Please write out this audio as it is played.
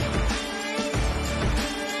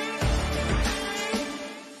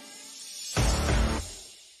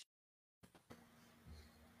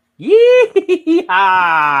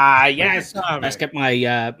Yes. Let's get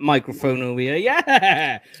my microphone over here.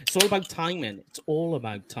 Yeah. It's all about timing. It's all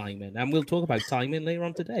about timing. And we'll talk about timing later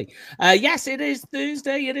on today. Yes, it is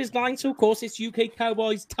Thursday. It is 9. So, of course, it's UK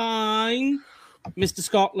Cowboys time. Mr.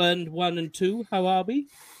 Scotland 1 and 2. How are we?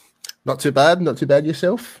 Not too bad. Not too bad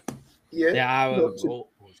yourself. Yeah. Good.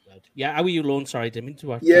 Yeah. How are you, Lorne? Sorry, I didn't mean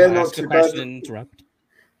to ask a question and interrupt.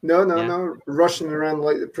 No. Rushing around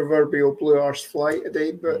like the proverbial blue arse fly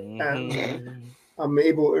today, but I'm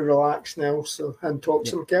able to relax now and talk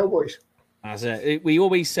some Cowboys. As we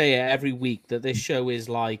always say it every week that this show is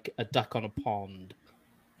like a duck on a pond.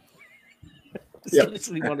 That's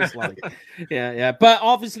literally what it's like. Yeah. But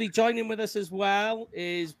obviously joining with us as well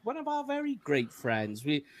is one of our very great friends.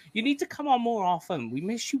 You need to come on more often. We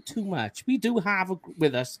miss you too much. We do have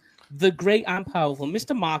with us the great and powerful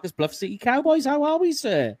Mr. Marcus Bluff City Cowboys. How are we,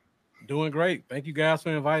 sir? Doing great. Thank you guys for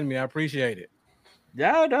inviting me. I appreciate it.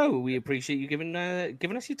 No, we appreciate you giving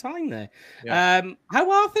us your time there. Yeah. How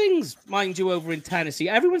are things, mind you, over in Tennessee?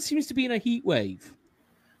 Everyone seems to be in a heat wave.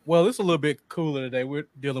 Well, it's a little bit cooler today. We're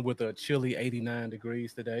dealing with a chilly 89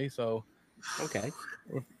 degrees today, so okay,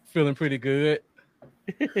 we're feeling pretty good.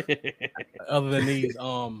 Other than these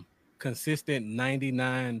consistent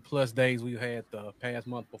 99 plus days we've had the past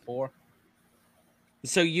month before.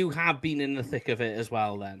 So you have been in the thick of it as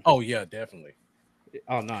well, then? Oh yeah, definitely.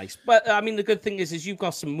 Oh, nice. But I mean, the good thing is you've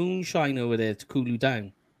got some moonshine over there to cool you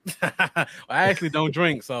down. I actually don't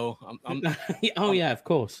drink, so I'm yeah, of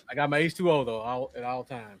course. I got my H2O though at all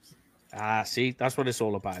times. See, that's what it's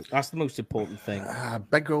all about. That's the most important thing.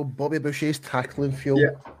 Big old Bobby Boucher's tackling fuel.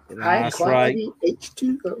 Yeah, that's right.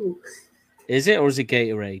 H2O. Is it or is it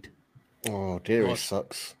Gatorade? Oh, Gatorade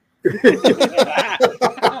sucks.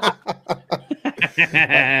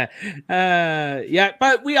 Yeah,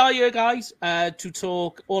 but we are here, guys, to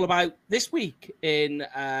talk all about this week in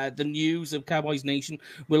the news of Cowboys Nation.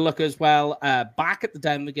 We'll look as well back at the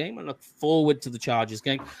Denver game and look forward to the Chargers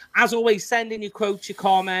game. As always, send in your quotes, your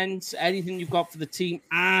comments, anything you've got for the team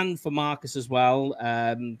and for Marcus as well,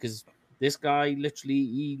 because this guy literally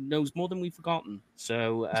he knows more than we've forgotten.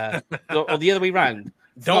 So, or the other way around.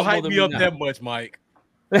 Don't hype me up that much, Mike.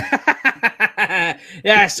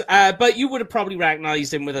 Yes, but you would have probably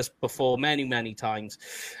recognized him with us before many times.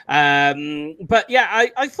 But yeah,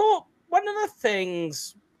 I thought one of the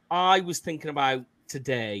things I was thinking about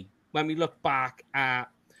today when we look back at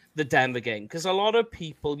the Denver game, because a lot of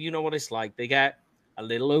people, you know what it's like, they get a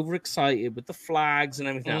little overexcited with the flags and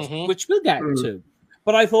everything else, which we'll get to.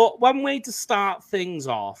 But I thought one way to start things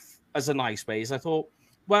off as a nice way is I thought,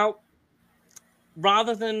 well,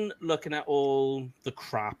 rather than looking at all the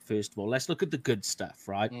crap, first of all, let's look at the good stuff,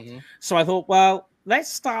 right? So I thought, well,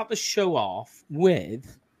 let's start the show off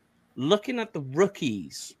with looking at the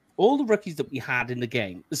rookies, all the rookies that we had in the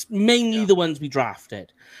game. It's mainly the ones we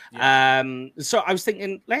drafted. So I was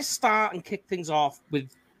thinking, let's start and kick things off with,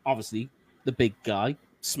 obviously, the big guy,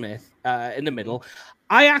 Smith, in the middle.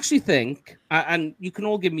 I actually think, and you can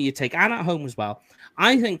all give me your take, and at home as well,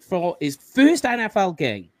 I think for his first NFL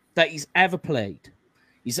game that he's ever played,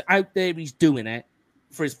 he's out there, he's doing it.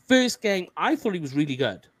 For his first game, I thought he was really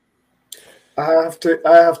good. I have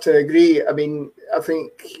to agree. I mean, I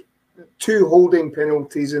think 2 holding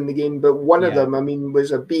penalties in the game, but one of them, I mean,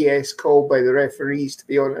 was a BS call by the referees, to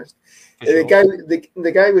be honest. Sure.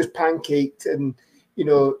 The guy was pancaked, and, you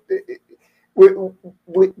know, when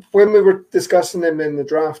we were discussing him in the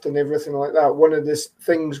draft and everything like that, one of the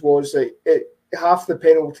things was that half the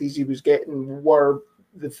penalties he was getting were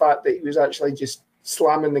the fact that he was actually just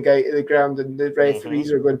slamming the guy to the ground, and the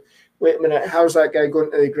referees are going, wait a minute, how's that guy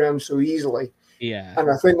going to the ground so easily? Yeah.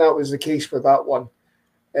 And I think that was the case with that one.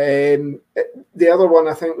 The other one,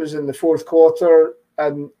 I think, was in the fourth quarter,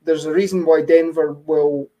 and there's a reason why Denver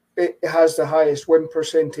has the highest win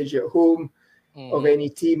percentage at home of any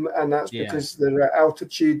team, and that's because they're at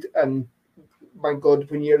altitude, and my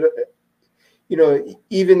God, when you're, you know,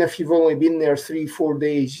 even if you've only been there 3-4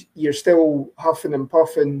 days, you're still huffing and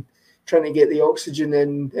puffing, trying to get the oxygen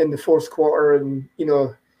in the fourth quarter, and, you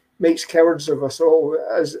know, makes cowards of us all,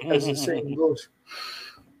 as the saying goes.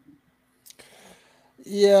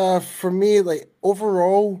 Yeah, for me, like,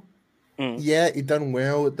 overall, he done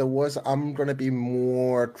well. I'm going to be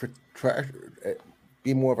more of a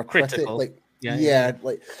critical. Critic. Like,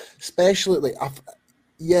 like, especially, like,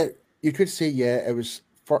 you could say, it was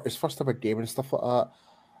his first ever game and stuff like that.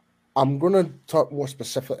 I'm going to talk more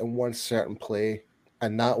specifically in one certain play,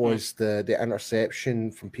 and that was the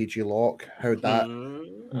interception from PG Locke, how that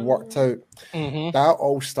worked out. That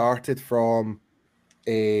all started from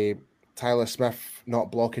Tyler Smith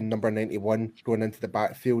not blocking number 91 going into the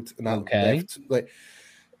backfield, and that left, like,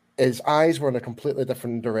 his eyes were in a completely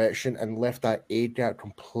different direction and left that A gap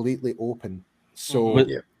completely open. So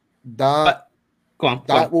that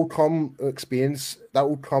will come experience. That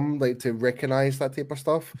will come like to recognize that type of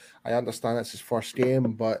stuff. I understand it's his first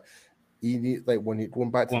game, but he need like when he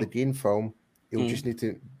going back to the game film, he'll just need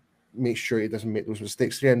to make sure he doesn't make those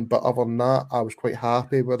mistakes again. But other than that, I was quite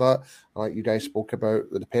happy with that. Like you guys spoke about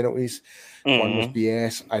the penalties, one was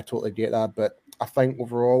BS. I totally get that, but I think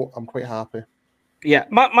overall, I'm quite happy. Yeah,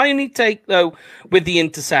 my only take though with the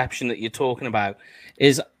interception that you're talking about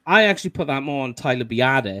is I actually put that more on Tyler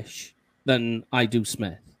Biadasz than I do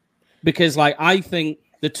Smith, because like I think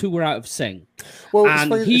the two were out of sync. Well,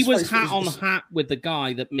 and he was hat on hat with the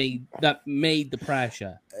guy that made the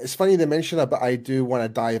pressure. It's funny to mention that, but I do want to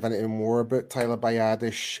dive into more about Tyler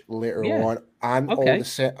Biadasz later on, and all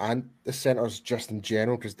the centers just in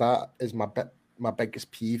general, because that is my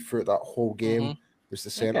biggest peeve throughout that whole game was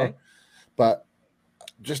the center. Okay. But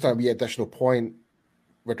just a wee additional point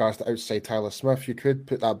regards to outside Tyler Smith, you could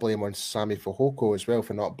put that blame on Sammy Fehoko as well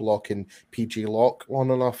for not blocking PJ Locke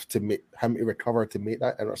long enough to make him to recover to make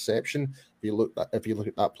that interception. If you look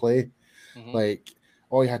at that play, like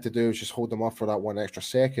all you had to do was just hold him off for that one extra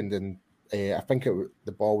second, and I think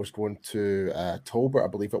the ball was going to Tolbert, I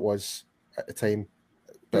believe it was at the time,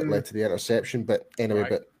 that led to the interception. But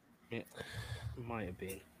anyway, it might have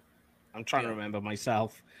been. I'm trying to remember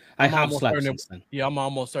myself. I have slept since then. Yeah, I'm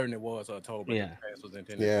almost certain it was Tolbert. Yeah.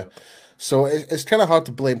 Yeah. So it's kind of hard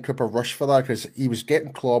to blame Cooper Rush for that, because he was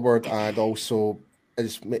getting clobbered, and also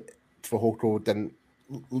Fehoko didn't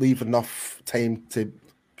leave enough time to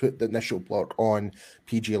put the initial block on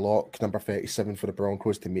PJ Locke, number 37 for the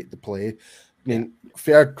Broncos, to make the play. I mean,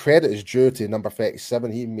 fair credit is due to number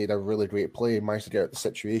 37. He made a really great play, managed to get out of the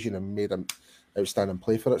situation and made an outstanding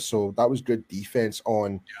play for it. So that was good defense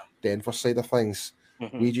on Denver's side of things.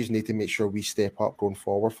 We just need to make sure we step up going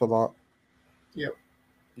forward for that.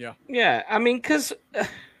 Yeah. I mean, because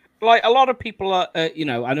like a lot of people are,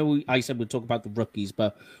 I know I said we'd talk about the rookies,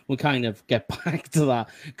 but we'll kind of get back to that,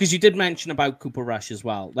 because you did mention about Cooper Rush as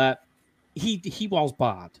well, that he was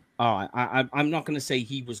bad. All right, I'm not going to say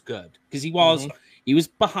he was good, because he was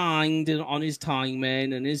behind on his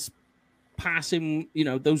timing and his passing.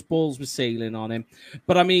 Those balls were sailing on him,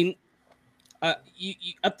 but I mean. You,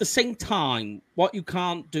 at the same time, what you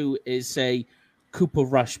can't do is say Cooper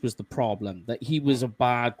Rush was the problem, that he was a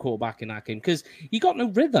bad quarterback in that game, because he got no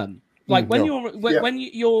rhythm. Like when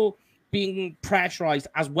you're being pressurized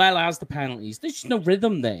as well as the penalties, there's just no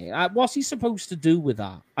rhythm there. What's he supposed to do with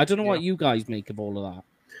that? I don't know what you guys make of all of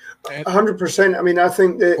that. 100%. I mean, I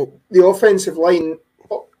think that the offensive line,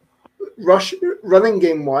 running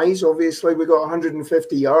game wise, obviously we got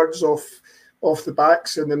 150 yards off the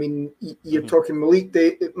backs, and I mean, you're talking Malik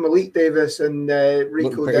Davis and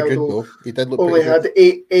Rico Deldo. He did look only had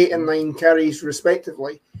 8 and 9 carries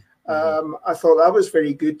respectively. I thought that was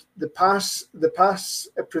very good. The pass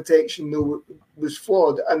protection though was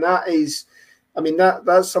flawed, and that is, I mean,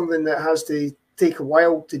 that's something that has to take a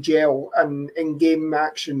while to gel, and in game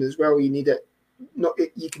action as well. You need it.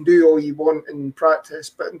 You can do all you want in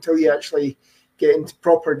practice, but until you actually get into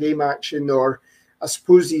proper game action, or I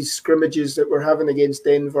suppose these scrimmages that we're having against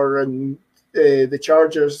Denver and the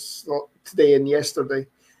Chargers today and yesterday,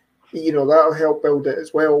 that'll help build it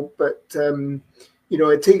as well. But,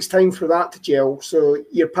 it takes time for that to gel. So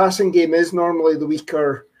your passing game is normally the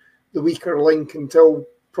weaker link until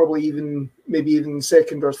probably maybe even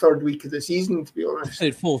second or third week of the season, to be honest.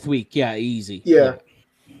 Fourth week, easy.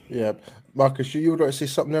 Yeah. Marcus, you were going to say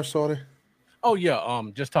something there, sorry? Oh, yeah.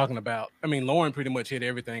 Just talking about, I mean, Lauren pretty much hit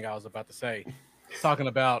everything I was about to say. Talking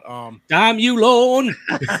about damn you, Lorne.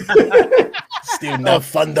 Still no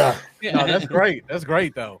thunder. No, that's great. That's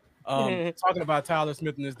great though. Talking about Tyler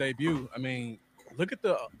Smith in his debut. I mean, look at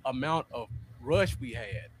the amount of rush we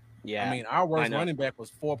had. Yeah. I mean, our worst running back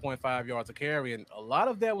was 4.5 yards a carry, and a lot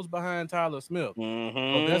of that was behind Tyler Smith.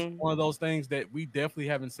 So that's one of those things that we definitely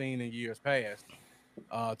haven't seen in years past.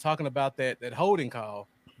 Talking about that holding call.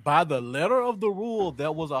 By the letter of the rule,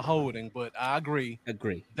 that was a holding, but I agree.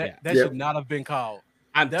 That should not have been called.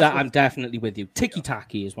 I'm definitely with you.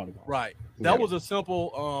 Ticky-tacky is what it was. Right. That was a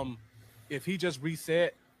simple, if he just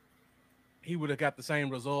reset, he would have got the same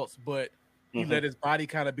results, but he let his body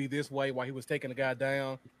kind of be this way while he was taking the guy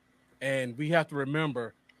down. And we have to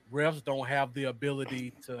remember, refs don't have the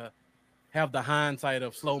ability to have the hindsight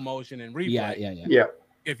of slow motion and replay. Yeah.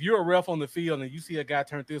 If you're a ref on the field and you see a guy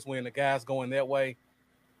turn this way and the guy's going that way,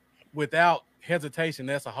 without hesitation,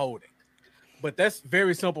 that's a holding. But that's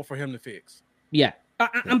very simple for him to fix. Yeah.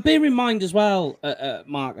 And bear in mind as well,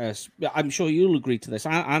 Marcus, I'm sure you'll agree to this,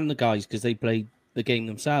 and the guys, because they played the game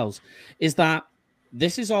themselves, is that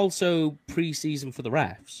this is also pre-season for the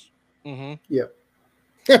refs. Mm-hmm. Yeah.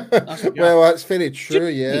 Well, that's very true.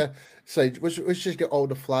 Yeah. So let's just get all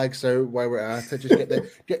the flags out while we're at it. Just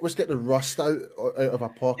let's get the rust out of our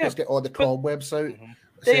pockets. Get all the cobwebs out.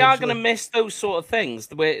 They are going to miss those sort of things.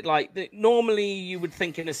 The way, normally you would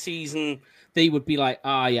think in a season they would be like,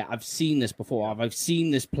 yeah, I've seen this before. I've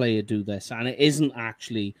seen this player do this, and it isn't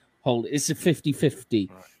actually it's a 50-50.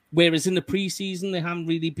 Right. Whereas in the preseason, they haven't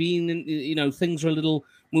really been, things are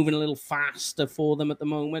moving a little faster for them at the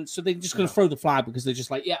moment. So they're just going to throw the flag because they're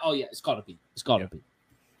just like, it's got to be. It's got to be.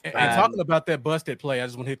 And talking about that busted play, I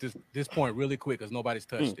just want to hit this point really quick because nobody's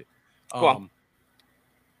touched it.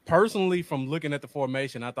 Personally, from looking at the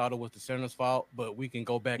formation, I thought it was the center's fault, but we can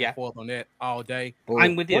go back and forth on that all day.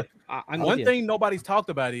 I'm with you. One thing nobody's talked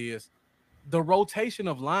about is the rotation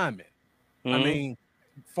of linemen. I mean,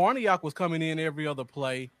 Farniok was coming in every other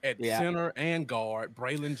play at center and guard.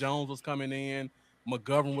 Braylon Jones was coming in.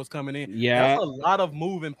 McGovern was coming in. Yeah. That's a lot of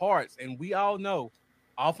moving parts, and we all know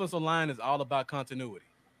offensive line is all about continuity.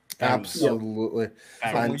 Absolutely.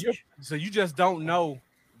 So you just don't know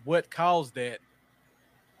what caused that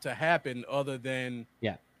to happen other than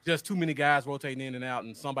just too many guys rotating in and out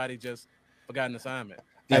and somebody just forgot an assignment.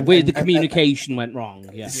 And where the communication went wrong.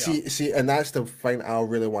 Yeah. See, and that's the thing I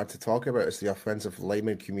really want to talk about is the offensive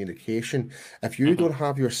lineman communication. If you don't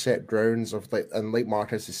have your set grounds of and like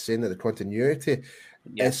Marcus is saying, the continuity,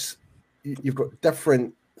 you've got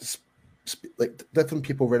different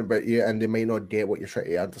people running about you, and they may not get what you're trying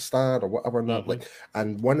to understand or whatever. Not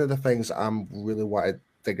and one of the things I'm really wanted to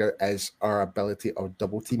figure is our ability of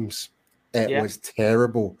double teams. It was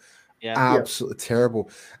terrible, absolutely terrible,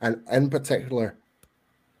 and in particular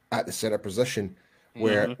at the center position,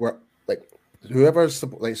 where we're whoever's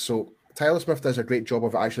so Tyler Smith does a great job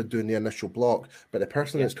of actually doing the initial block, but the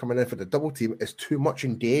person that's coming in for the double team is too much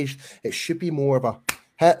engaged. It should be more of a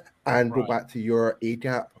hit and go back to your A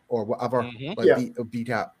gap or whatever, B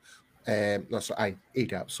gap. A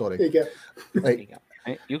gap. Sorry, A gap.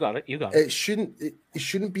 You got it. It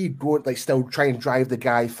shouldn't be going still trying to drive the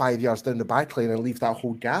guy 5 yards down the back lane and leave that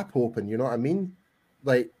whole gap open. You know what I mean?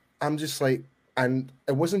 I'm just and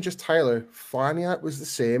it wasn't just Tyler. Farniok was the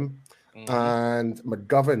same, and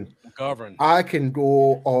McGovern. I can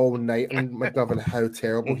go all night on McGovern how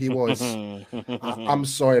terrible he was. I'm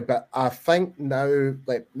sorry, but I think now,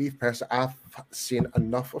 me personally, I've seen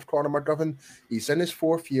enough of Conor McGovern. He's in his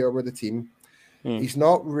 4th year with the team. He's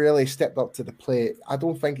not really stepped up to the plate. I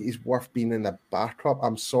don't think he's worth being in the backup.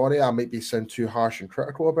 I'm sorry, I might be sound too harsh and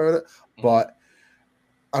critical about it, but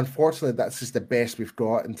unfortunately, that's just the best we've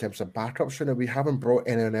got in terms of backups right now. We haven't brought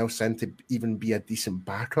anyone else in to even be a decent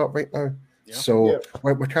backup right now. Yeah. So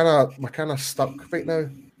we're kind of stuck right now.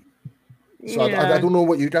 So I don't know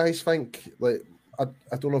what you guys think. I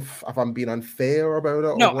don't know if I'm being unfair about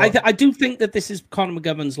it. No, I do think that this is Conor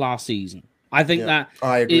McGovern's last season. I think that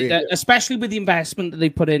I agree, especially with the investment that they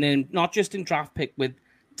put in not just in draft pick, with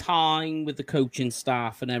time with the coaching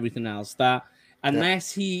staff and everything else. That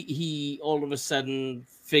unless he all of a sudden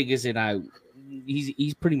figures it out,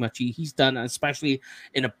 he's pretty much he's done, especially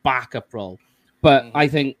in a backup role. But I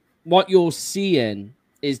think what you're seeing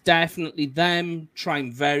is definitely them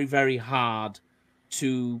trying very, very hard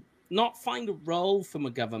to not find a role for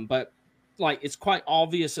McGovern, but it's quite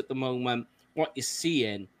obvious at the moment what you're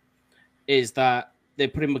seeing is that they're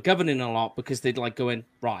putting McGovern in a lot because they'd going,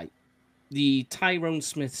 right, the Tyrone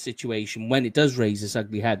Smith situation, when it does raise its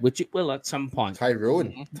ugly head, which it will at some point.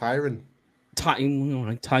 Tyrone Smith,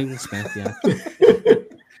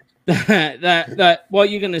 that what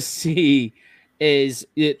you're going to see is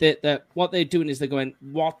that what they're doing is they're going,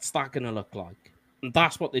 what's that going to look like? And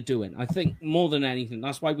that's what they're doing. I think more than anything,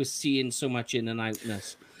 that's why we're seeing so much in and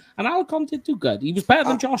outness. And Alcon did do good. He was better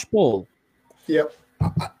than Josh Ball. Yep.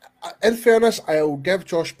 In fairness, I'll give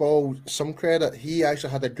Josh Ball some credit. He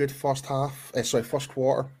actually had a good first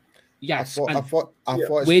quarter. Yes. I thought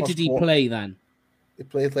where did he play then? He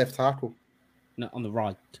played left tackle. No, on the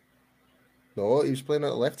right. No, he was playing at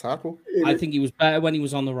the left tackle. I think he was better when he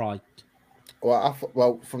was on the right.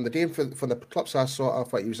 Well, from the game, from the clips I saw, I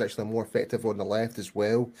thought he was actually more effective on the left as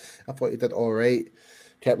well. I thought he did all right.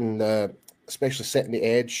 Kept him, especially setting the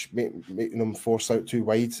edge, making him force out too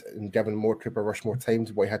wide and giving more Cooper Rush more time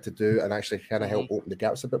to what he had to do and actually kind of help open the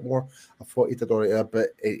gaps a bit more. I thought he did all right there, but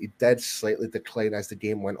he did slightly decline as the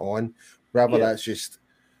game went on. Whether that's just,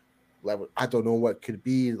 I don't know what it could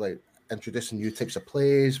be, introducing new types of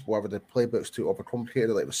plays, whether the playbook's too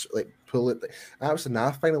overcomplicated, pull it. That was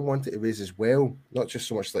another thing I wanted to raise as well, not just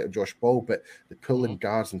so much Josh Ball, but the pulling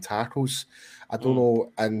guards and tackles. I don't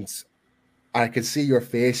know, and I could see your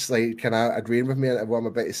face, like, kind of agreeing with me on what I'm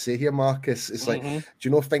about to say here, Marcus. It's like, do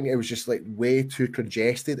you know, think it was just like way too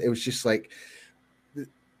congested. It was just like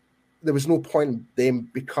there was no point in them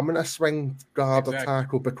becoming a swing guard or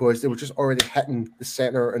tackle because they were just already hitting the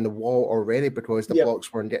center and the wall already because the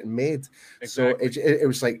blocks weren't getting made. Exactly. So it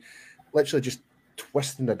was like literally just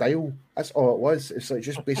twisting the dial. That's all it was. It's like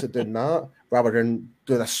just basically doing that rather than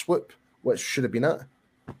doing a swoop, which should have been it.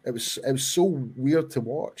 It was so weird to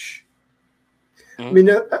watch. I mean,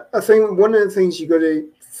 I think one of the things you got to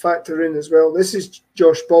factor in as well. This is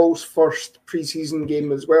Josh Ball's first preseason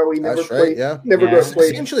game as well. He never played. Never got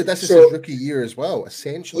played. Essentially, this is his rookie year as well.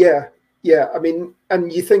 Essentially, yeah. I mean,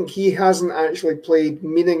 and you think he hasn't actually played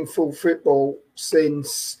meaningful football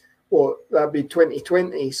since that'd be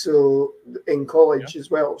 2020. So in college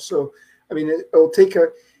as well. So I mean, it'll take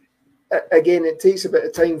it takes a bit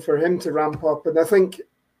of time for him to ramp up, and I think.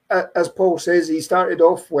 As Paul says, he started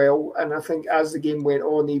off well, and I think as the game went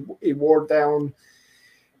on, he wore down.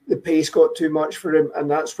 The pace got too much for him,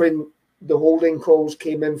 and that's when the holding calls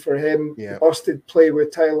came in for him. The busted play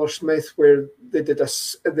with Tyler Smith, where they did a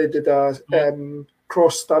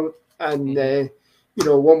cross stunt, and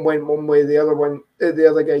one went one way, the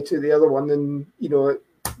other guy to the other one, and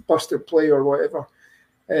busted play or whatever.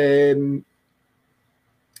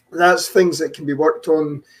 That's things that can be worked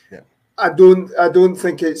on. Yeah. I don't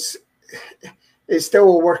think it's still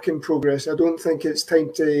a work in progress. I don't think it's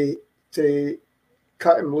time to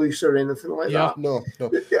cut him loose or anything like that. No.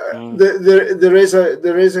 There is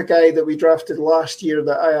a guy that we drafted last year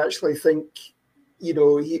that I actually think,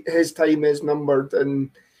 his time is numbered,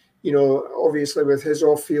 and obviously with his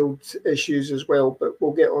off-field issues as well. But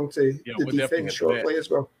we'll get onto the defense shortly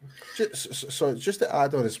as well. Just to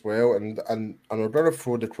add on as well, and I'm going to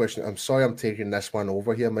throw the question. I'm sorry, I'm taking this one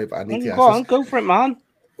over here, mate, but I need to ask. Go for it, man.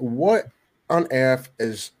 What on earth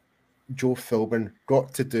is Joe Philbin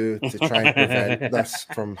got to do to try and prevent this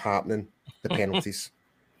from happening? The penalties,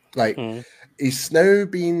 like he's now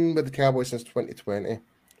been with the Cowboys since 2020.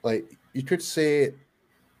 Like you could say.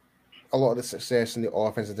 A lot of the success in the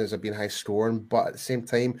offense have been high scoring, but at the same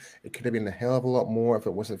time, it could have been a hell of a lot more if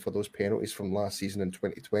it wasn't for those penalties from last season in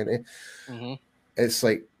 2020. It's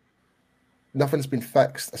like nothing's been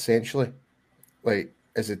fixed, essentially. Like,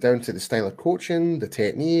 is it down to the style of coaching, the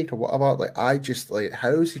technique, or whatever? Like,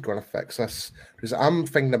 how is he going to fix this? Because I'm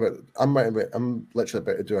literally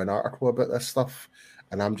about to do an article about this stuff,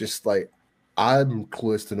 and I'm just like, I'm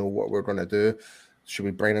close to know what we're going to do. Should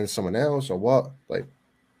we bring in someone else or what? Like,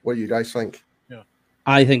 what do you guys think? Yeah,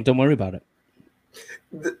 I think don't worry about it.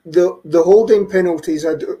 The holding penalties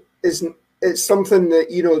it's something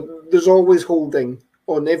that there's always holding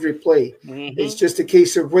on every play. It's just a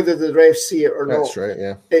case of whether the refs see it or not. That's right.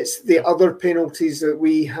 Yeah. It's the other penalties that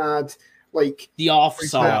we had, like the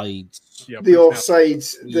offsides. The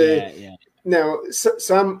offsides. Now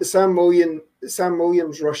Sam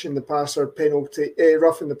Williams rushing the passer penalty,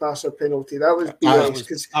 roughing the passer penalty. That was BS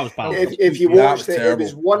because if you watched it, it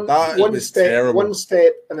was one step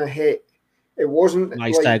and a hit. It wasn't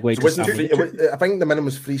nice segue. I think the minimum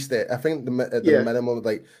was 3 step. I think the minimum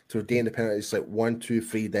like to regain the penalty is like 1, 2,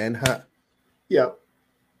 3, then hit. Yeah,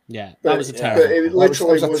 that was a terrible. But it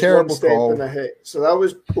literally was a terrible 1 step call. And a hit. So that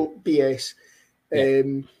was BS.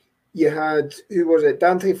 You had who was it?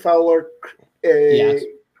 Dante Fowler. Yes.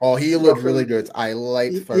 Oh, he looked really good. I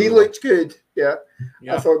liked Fowler. He looked good. Yeah.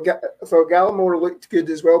 I thought Gallimore looked good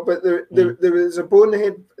as well. But there was a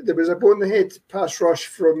bonehead pass rush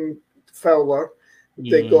from Fowler.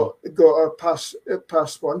 They got a pass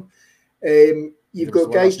one. You've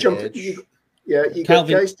got guys jumping. You got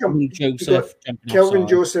guys jumping. Kelvin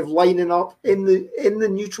Joseph lining up in the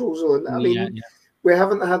neutral zone. I mean, we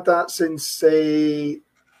haven't had that since who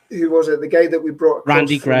was it? The guy that we brought.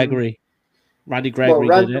 Randy Gregory. Randy Gregory.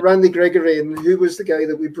 Randy Gregory, and who was the guy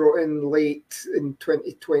that we brought in late in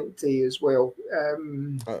 2020 as well?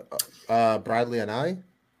 Bradley and I.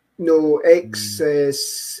 No, ex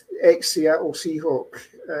Seattle Seahawk.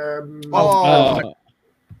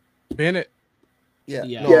 Bennett.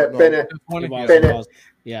 Bennett.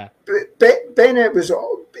 Yeah. Bennett was.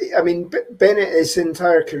 I mean, Bennett, his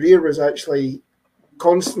entire career was actually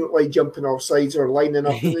constantly jumping off sides or lining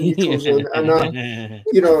up in the neutral zone. And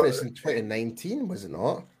it's in 2019, was it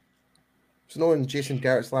not? Was it not in Jason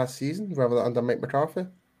Garrett's last season, rather than under Mike McCarthy?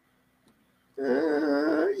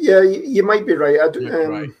 You might be right.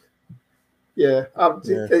 It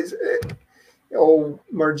all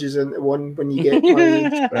merges into one when you get my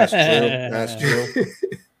age. That's true.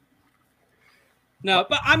 No,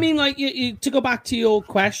 but I mean, like, to go back to your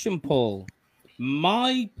question, Paul,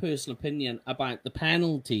 my personal opinion about the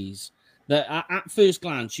penalties that at first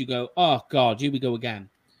glance you go, oh God, here we go again.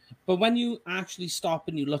 But when you actually stop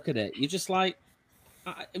and you look at it, you're just like,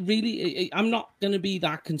 I'm not going to be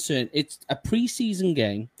that concerned. It's a preseason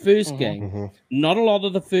game, first game. Not a lot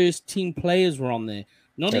of the first team players were on there.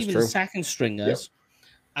 Not even the second stringers.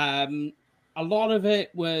 Yep. A lot of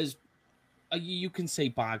it was, you can say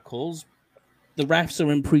bad calls. The refs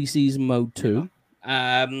are in preseason mode too.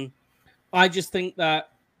 I just think that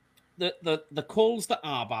the calls that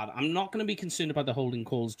are bad, I'm not going to be concerned about the holding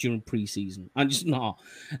calls during preseason. I'm just not.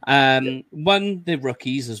 One, they're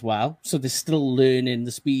rookies as well, so they're still learning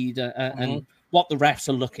the speed and what the refs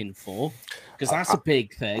are looking for, because that's a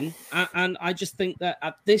big thing. And I just think that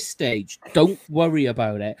at this stage, don't worry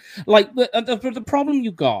about it. Like the problem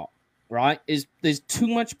you got, right, is there's too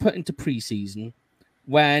much put into preseason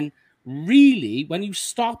when really, when you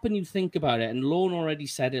stop and you think about it, and Lorne already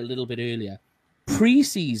said it a little bit earlier,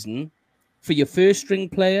 preseason for your first string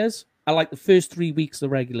players are like the first 3 weeks of the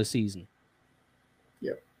regular season.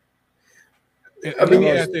 Yeah. I mean,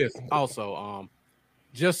 this also,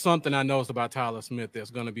 just something I noticed about Tyler Smith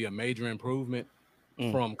that's going to be a major improvement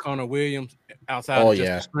from Connor Williams outside of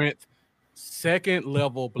just the strength. Second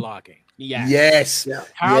level blocking. Yes.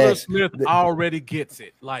 Tyler Smith already gets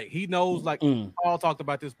it. Like, he knows, like Paul talked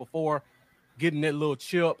about this before, getting that little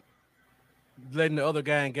chip, letting the other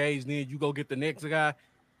guy engage, then you go get the next guy.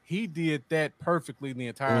 He did that perfectly the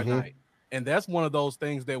entire night. And that's one of those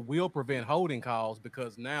things that will prevent holding calls,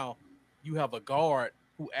 because now you have a guard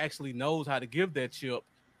who actually knows how to give that chip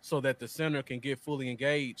so that the center can get fully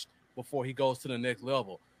engaged before he goes to the next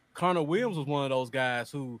level. Connor Williams was one of those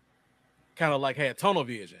guys who kind of like had tunnel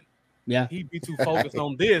vision. Yeah. He'd be too focused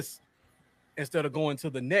on this instead of going to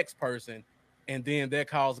the next person. And then that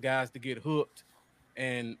caused guys to get hooked.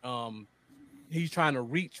 And he's trying to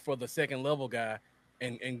reach for the second level guy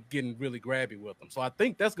and getting really grabby with them. So I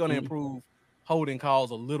think that's going to improve holding calls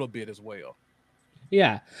a little bit as well.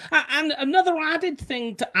 Yeah. And another added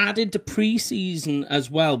thing to add into preseason as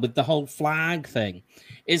well with the whole flag thing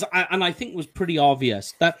is, and I think was pretty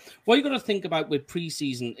obvious, that what you got to think about with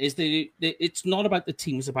preseason is that it's not about the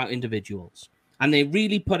teams, about individuals. And they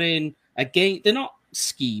really put in a game. They're not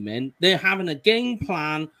scheming. They're having a game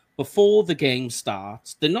plan before the game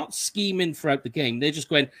starts. They're not scheming throughout the game. They're just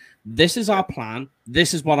going, this is our plan.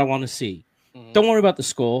 This is what I want to see. Don't worry about the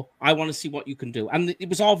score. I want to see what you can do. And it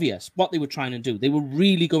was obvious what they were trying to do. They were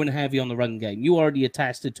really going heavy on the run game. You already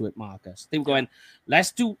attested to it, Marcus. They were going,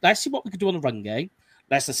 let's see what we can do on the run game.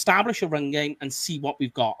 Let's establish a run game and see what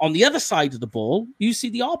we've got. On the other side of the ball, you see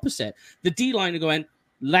the opposite. The D-line are going,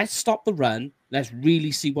 let's stop the run. Let's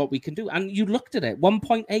really see what we can do. And you looked at it,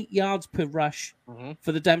 1.8 yards per rush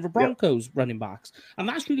for the Denver Broncos running backs. And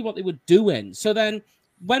that's really what they were doing. So then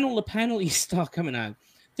when all the penalties start coming out,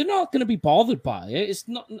 they're not going to be bothered by it. It's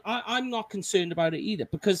not. I'm not concerned about it either,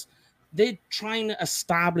 because they're trying to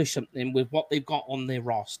establish something with what they've got on their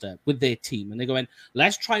roster, with their team. And they're going,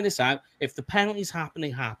 let's try this out. If the penalties happen, they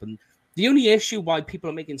happen. The only issue why people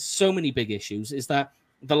are making so many big issues is that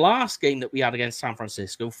the last game that we had against San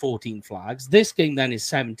Francisco, 14 flags. This game then is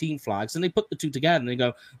 17 flags. And they put the two together and they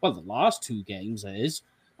go, well, the last two games is.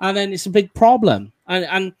 And then it's a big problem.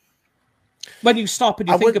 And when you stop and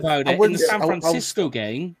you think about it, in the San Francisco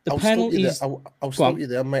game, the penalties... I'll stop you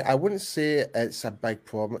there, mate. I wouldn't say it's a big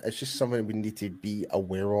problem. It's just something we need to be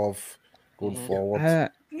aware of going forward.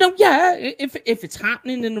 If it's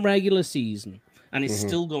happening in the regular season and it's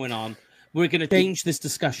still going on, we're going to change this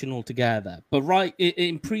discussion altogether. But right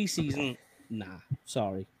in preseason, nah,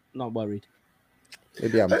 sorry, not worried.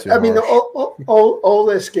 Maybe I'm too I mean, harsh. all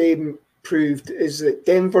this game proved is that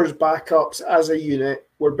Denver's backups as a unit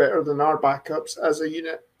were better than our backups as a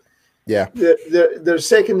unit. Yeah, their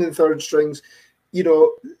second and third strings. You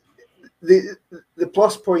know, the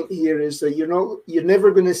plus point here is that you're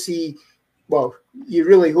never going to see. Well, you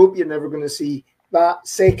really hope you're never going to see that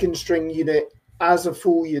second string unit as a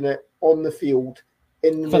full unit on the field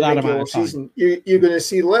in the regular season. You're going to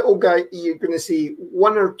see little guy. You're going to see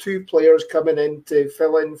one or two players coming in to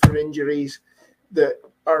fill in for injuries that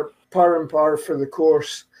are par and par for the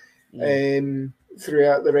course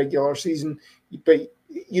throughout the regular season. But,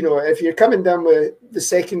 if you're coming down with the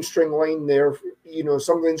second string line there,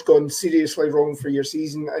 something's gone seriously wrong for your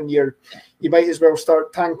season, and you might as well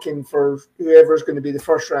start tanking for whoever's going to be the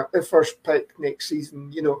first pick next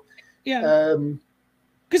season, Yeah.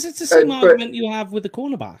 Because it's the same argument you have with the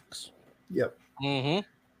cornerbacks. Yep.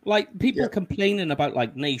 Like, people complaining about,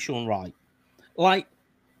 like, Nation Wright. Like,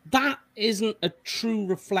 that isn't a true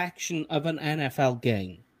reflection of an NFL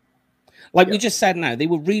game. Like we just said now, they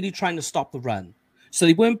were really trying to stop the run. So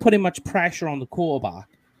they weren't putting much pressure on the quarterback,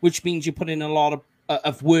 which means you put in a lot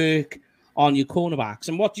of work on your cornerbacks.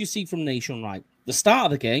 And what do you see from Nation Wright? The start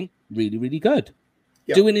of the game, really, really good.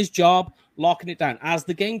 Yep. Doing his job, locking it down. As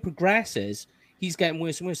the game progresses, he's getting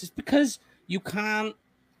worse and worse. It's because you can't,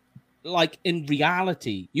 like, in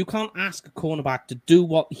reality, you can't ask a cornerback to do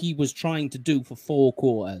what he was trying to do for 4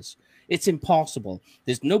 quarters. It's impossible.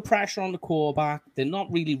 There's no pressure on the quarterback. They're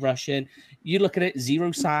not really rushing. You look at it,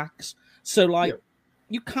 0 sacks. So, like,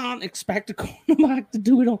 you can't expect a cornerback to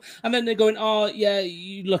do it all. And then they're going, oh, yeah,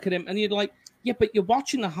 you look at him, and you're like, yeah, but you're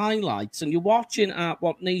watching the highlights, and you're watching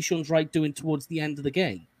what Nation's Right doing towards the end of the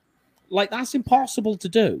game. Like, that's impossible to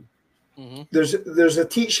do. Mm-hmm. There's a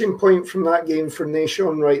teaching point from that game for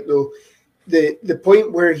Nation Wright, though. The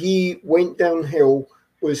point where he went downhill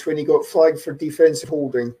was when he got flagged for defensive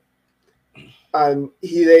holding. And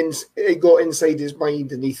he then it got inside his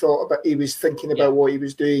mind, and he was thinking about what he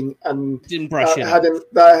was doing, and didn't brush it.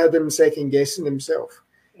 That had him second guessing himself.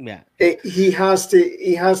 Yeah, he has to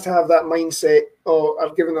have that mindset. Oh,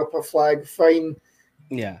 I've given up a flag. Fine.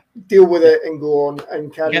 Yeah, deal with it and go on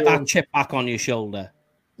and carry get on. that chip back on your shoulder.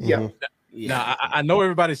 Yeah. Mm-hmm. Now I know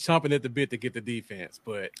everybody's chomping at the bit to get the defense,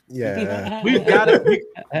 but yeah, we've got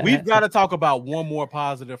to talk about one more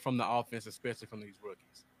positive from the offense, especially from these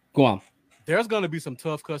rookies. Go on. There's going to be some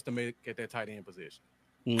tough cuts to make at that tight end position.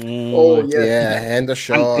 Oh yeah,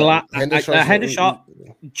 Hendershot.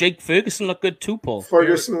 Jake Ferguson looked good too, Paul.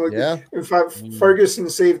 Ferguson looked good. In fact, Ferguson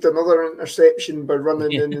saved another interception by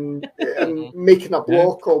running in and making a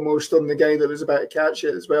block almost on the guy that was about to catch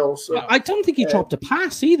it as well. So I don't think he dropped a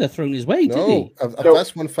pass either thrown his way, did he?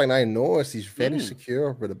 That's one thing I noticed. He's very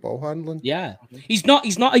secure with the ball handling. Yeah, he's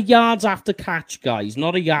not a yards after catch guy. He's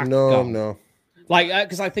not a yak guy. No. Like,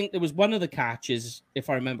 because I think there was one of the catches, if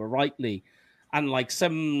I remember rightly, and like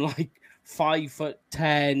some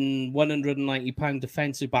 5'10", 190-pound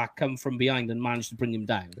defensive back come from behind and managed to bring him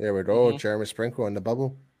down. There we go, Jeremy Sprinkle on the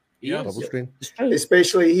bubble. Yeah, bubble screen.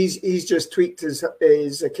 Especially he's just tweaked his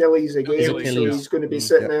Achilles again, so he's going to be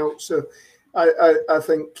sitting out. So I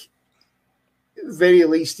think very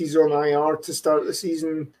least he's on IR to start the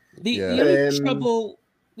season. The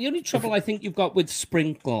only trouble I think you've got with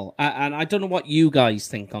Sprinkle, and I don't know what you guys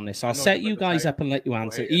think on this. I'll set you guys up and let you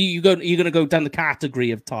answer. You're going to go down the category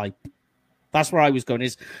of type. That's where I was going.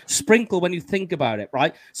 Is Sprinkle when you think about it,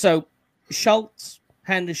 right? So Schultz,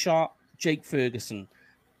 Hendershot, Jake Ferguson,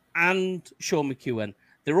 and Sean McEwen.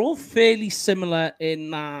 They're all fairly similar in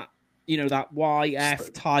that that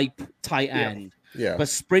YF type tight end. Yeah. But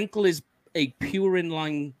Sprinkle is a pure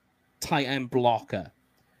inline tight end blocker.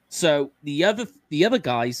 So the other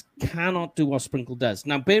guys cannot do what Sprinkle does.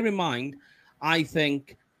 Now, bear in mind, I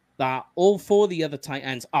think that all 4 of the other tight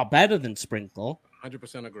ends are better than Sprinkle.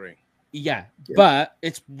 100% agree. Yeah, but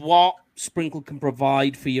it's what Sprinkle can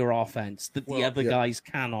provide for your offense that the other guys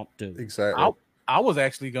cannot do. Exactly. I was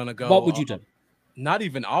actually going to go. What would you do? Not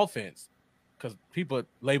even offense, because people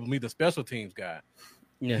label me the special teams guy.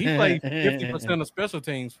 Yeah. He played 50% of special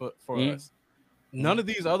teams for us. None of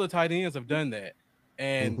these other tight ends have done that.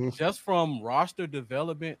 And just from roster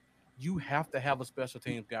development, you have to have a special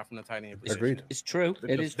teams guy from the tight end position. Agreed. It's true.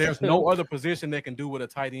 There's no other position that can do what a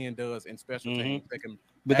tight end does in special teams. That can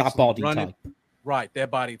with that body type. Right, that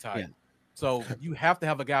body type. Yeah. So you have to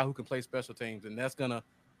have a guy who can play special teams, and that's gonna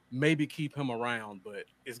maybe keep him around, but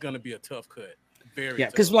it's gonna be a tough cut. Very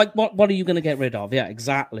because like what are you gonna get rid of? Yeah,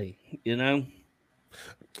 exactly.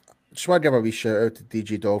 Just want to give a wee shout out to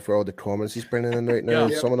DJ Dog for all the comments he's bringing in right now.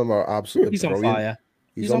 Some of them are absolutely brilliant. On fire.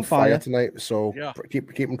 He's on fire tonight, so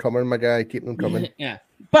keep them coming, my guy. Keep them coming. Yeah,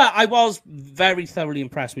 but I was very thoroughly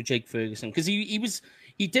impressed with Jake Ferguson because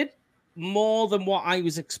he did more than what I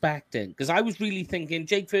was expecting. Because I was really thinking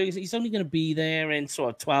Jake Ferguson, he's only going to be there in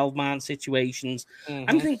sort of 12-man situations.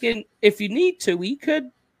 I'm thinking if you need to, he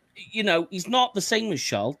could. He's not the same as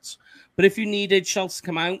Schultz. But if you needed Schultz to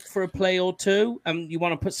come out for a play or two and you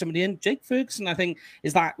want to put somebody in, Jake Ferguson, I think,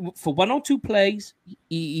 is that for 1 or 2 plays,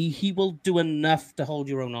 he will do enough to hold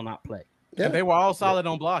your own on that play. Yeah, and they were all solid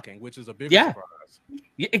on blocking, which is a big surprise.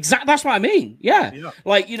 Yeah, exactly. That's what I mean. Yeah.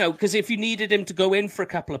 Like, because if you needed him to go in for a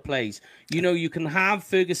couple of plays, you can have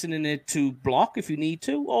Ferguson in it to block if you need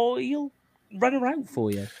to, or he'll run around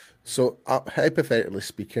for you. So, hypothetically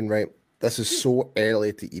speaking, right, this is so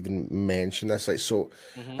early to even mention this.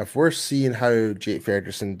 If we're seeing how Jake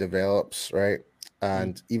Ferguson develops, right,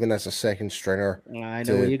 and even as a second stringer, I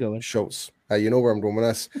know where you're going, Schultz. You know where I'm going with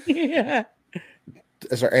this. Yeah.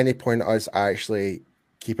 Is there any point us actually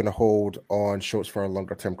keeping a hold on Schultz for a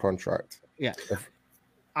longer term contract? Yeah.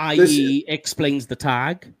 I.e. explains the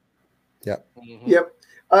tag. Yep. Yep.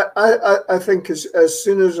 I think as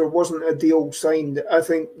soon as there wasn't a deal signed, I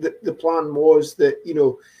think that the plan was that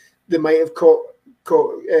they might have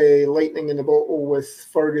caught lightning in a bottle with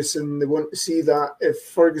Ferguson. They want to see that if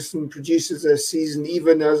Ferguson produces this season,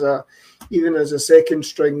 even as a second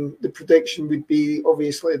string, the prediction would be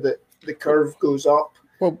obviously that the curve goes up.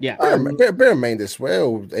 Well, yeah. Bear in mind as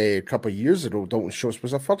well, a couple of years ago, Dalton Schultz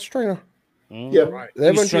was a third stringer. Yeah, Right. He was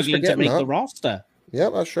Everyone's struggling to forgetting make that. the roster. Yeah,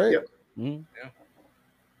 that's right. Yep. Mm.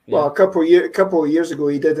 Well, a couple of years ago,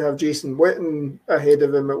 he did have Jason Witten ahead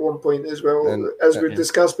of him at one point as well. And- as we've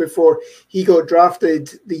discussed before, he got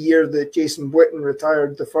drafted the year that Jason Witten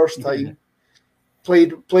retired the first time.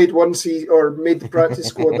 Played one season or made the practice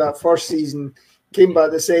squad that first season. Came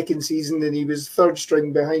back the second season and he was third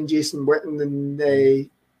string behind Jason Witten and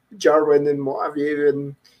Jarwin and what have you.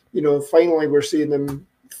 And finally we're seeing him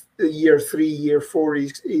year 3, year 4.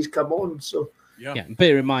 He's come on. So. Yeah.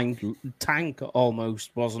 Bear in mind, Tank almost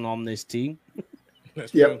wasn't on this team.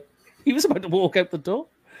 That's Yep. true. He was about to walk out the door.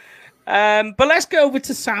 But let's go over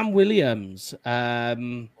to Sam Williams,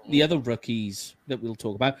 the other rookies that we'll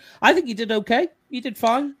talk about. I think he did okay. He did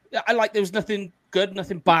fine. I like there was nothing good,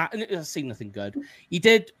 nothing bad. I see nothing good. He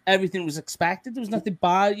did everything was expected. There was nothing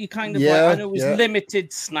bad. You kind of I know it was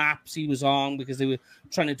limited snaps he was on because they were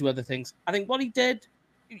trying to do other things. I think what he did,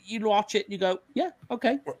 you watch it and you go, yeah,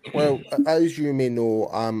 okay. Well, as you may know,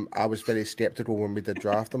 I was very skeptical when we did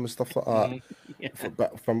draft him and stuff like that.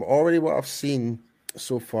 But from already what I've seen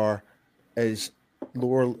so far is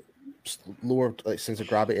lower like sense of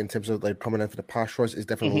gravity in terms of like coming in for the pass rush is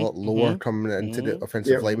definitely a lot lower coming into the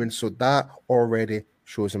offensive lineman. So that already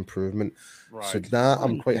shows improvement. Right. So that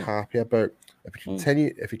I'm quite happy about.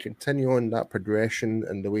 If he continue on that progression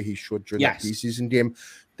and the way he showed during that preseason game,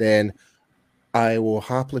 then I will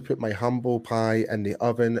happily put my humble pie in the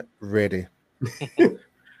oven ready. I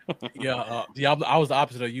was the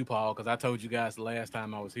opposite of you, Paul, because I told you guys the last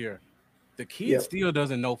time I was here. The kid still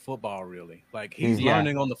doesn't know football really. Like he's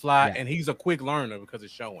learning on the fly, and he's a quick learner because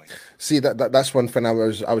it's showing. See that's one thing I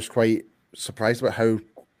was quite surprised about how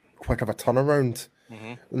quick of a turnaround.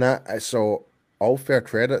 And that so all fair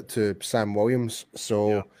credit to Sam Williams.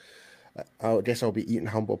 So. I guess I'll be eating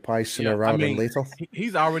humble pie sooner rather than later.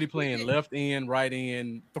 He's already playing left end, right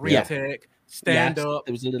end, 3-tech, stand up.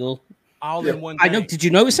 There was a little all in one. I know. Did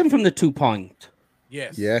you notice him from the 2-point?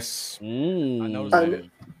 Yes. Yes. I noticed that.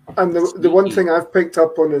 And the one thing I've picked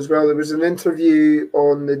up on as well, there was an interview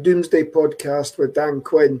on the Doomsday podcast with Dan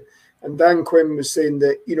Quinn, and Dan Quinn was saying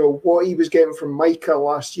that what he was getting from Micah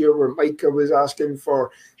last year, where Micah was asking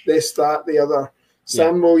for this, that, the other.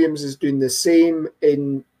 Sam Williams is doing the same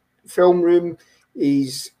in film room.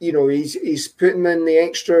 He's putting in the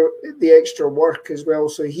extra work as well,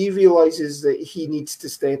 so he realizes that he needs to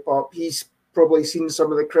step up. He's probably seen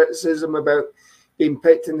some of the criticism about being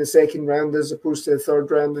picked in the second round as opposed to the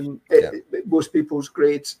third round and most people's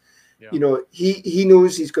grades. He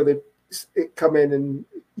knows he's got to come in and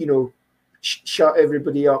shut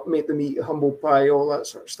everybody up, make them eat humble pie, all that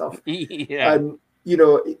sort of stuff. And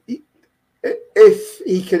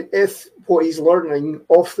if what he's learning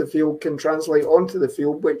off the field can translate onto the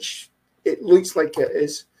field, which it looks like it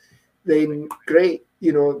is, then great.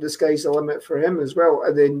 The sky's the limit for him as well.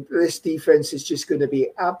 And then this defense is just going to be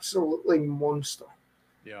absolutely monster.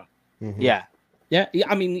 Yeah. Yeah.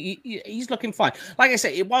 I mean, he's looking fine. Like I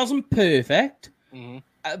say, it wasn't perfect,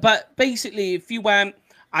 but basically, if you went,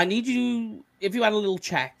 if you had a little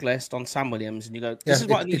checklist on Sam Williams and you go, this is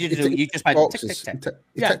what I need you to do, you just went tick, tick, tick.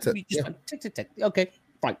 You just went tick, tick, tick. Okay,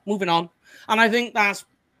 right, moving on. And I think that's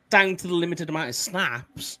down to the limited amount of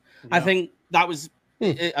snaps. I think that was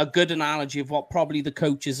a good analogy of what probably the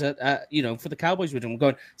coaches for the Cowboys were doing. We're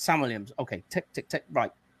going, Sam Williams, okay, tick, tick, tick,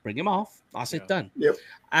 right, bring him off. That's it done. Yep.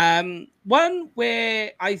 One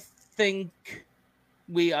where I think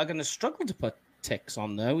we are going to struggle to put ticks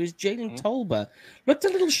on though is Jalen Tolbert. Looked a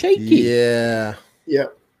little shaky. Yeah.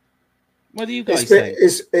 What do you guys think?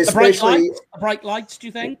 Especially bright lights, do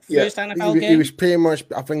you think? Yeah. First NFL game? He was pretty much,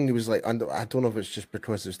 I think he was like under, I don't know if it's just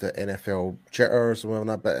because it's the NFL jitters or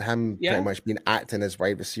whatnot, but him pretty much being acting as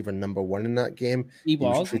wide receiver number 1 in that game. He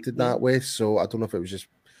was treated that way. So I don't know if it was just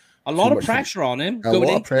a lot of pressure on him going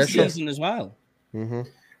into the season as well.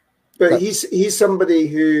 But he's somebody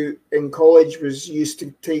who in college was used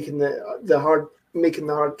to taking making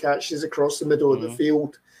the hard catches across the middle of the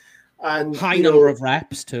field, and high number of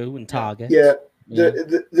reps too and targets.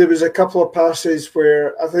 There was a couple of passes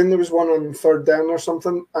where I think there was one on third down or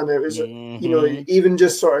something, and it was even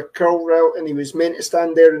just sort of curl route, and he was meant to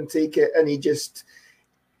stand there and take it, and he just.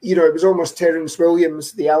 It was almost Terrence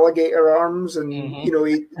Williams, the alligator arms, and he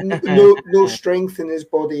no strength in his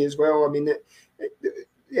body as well. I mean,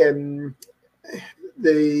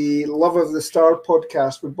 the Love of the Star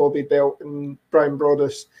podcast with Bobby Belt and Brian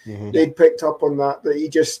Broaddus, they'd picked up on that he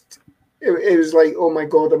just, it was like, oh my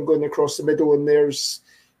God, I'm going across the middle and there's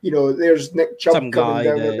Nick Chubb coming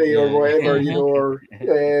down at me or whatever, or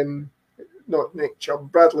not Nick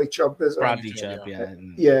Chubb, Bradley Chubb, is it? Bradley Chubb,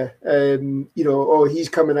 he's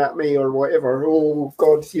coming at me or whatever. Oh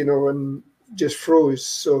God, and just froze.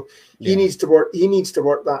 So he needs to work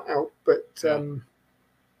that out. But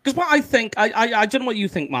because what I think, I don't know what you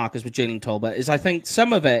think, Marcus, with Jalen Tolbert, is I think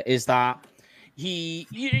some of it is that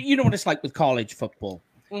you know what it's like with college football.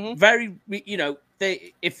 Very,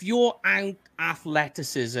 if you're out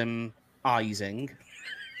athleticism-izing,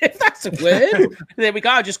 if that's a word, there we go.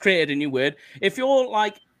 I just created a new word. If you're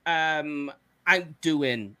like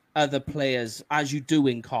outdoing other players as you do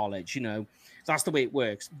in college, that's the way it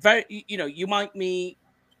works. Very, you might meet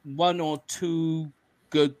one or two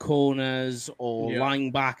good corners or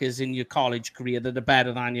linebackers in your college career that are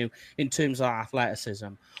better than you in terms of athleticism.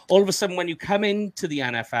 All of a sudden, when you come into the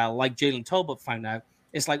NFL, like Jalen Tolbert found out,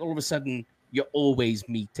 it's like all of a sudden you're always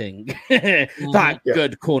meeting that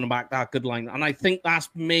good cornerback, that good line. And I think that's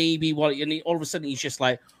maybe what you need. All of a sudden he's just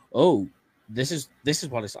like, oh, this is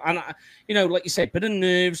what it's. And, like you said, bit of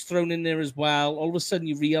nerves thrown in there as well. All of a sudden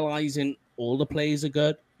you're realizing all the players are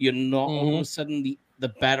good. You're not all of a sudden the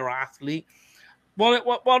better athlete.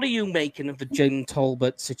 What are you making of the Jalen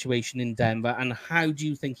Tolbert situation in Denver, and how do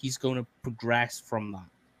you think he's going to progress from that?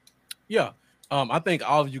 Yeah, I think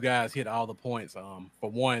all of you guys hit all the points.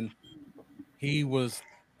 For one, he was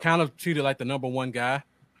kind of treated like the number one guy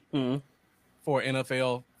for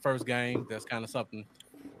NFL first game. That's kind of something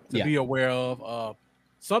to be aware of.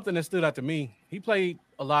 Something that stood out to me, he played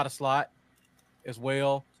a lot of slot as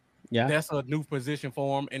well. Yeah, that's a new position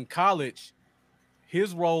for him. In college,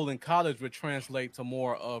 his role in college would translate to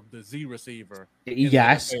more of the Z receiver.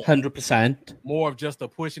 Yes, 100%. More of just a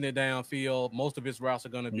pushing it downfield. Most of his routes are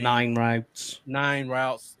going to be 9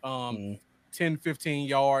 routes, 10, 15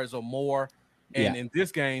 yards or more. And in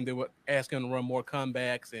this game, they were asking him to run more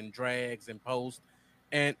comebacks and drags and posts.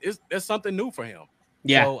 And it's something new for him.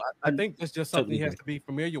 Yeah. So I think that's just something he has to be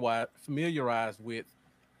familiarized with.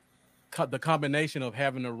 The combination of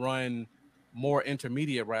having to run more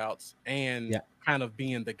intermediate routes and kind of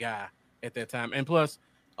being the guy at that time. And plus,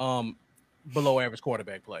 below average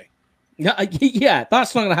quarterback play. Yeah,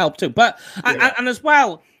 that's not going to help too. But and as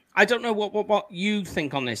well, I don't know what you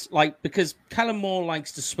think on this, because Kellen Moore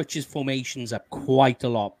likes to switch his formations up quite a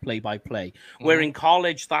lot, play by play. Where in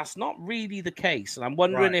college, that's not really the case, and I'm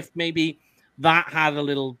wondering if maybe that had a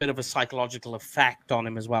little bit of a psychological effect on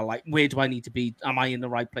him as well. Like, where do I need to be? Am I in the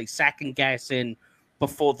right place? Second guessing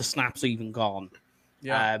before the snaps are even gone.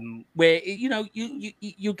 Yeah. Where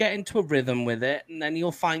you get into a rhythm with it, and then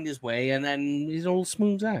he'll find his way, and then it all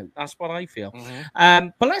smooths out. That's what I feel.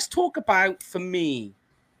 But let's talk about, for me,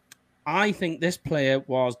 I think this player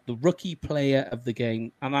was the rookie player of the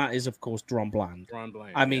game, and that is, of course, DaRon Bland.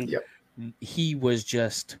 I mean, he was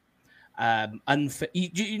just unfair.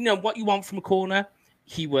 You know what you want from a corner?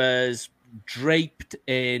 He was draped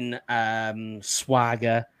in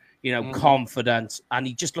swagger, confidence, and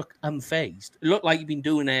he just looked unfazed. It looked like he'd been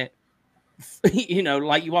doing it,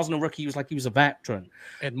 like he wasn't a rookie. He was like he was a veteran.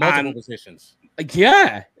 At multiple positions.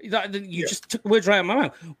 Yeah, you just took the words right out of my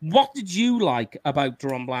mouth. What did you like about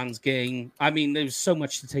DaRon Bland's game? I mean, there was so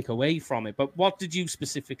much to take away from it, but what did you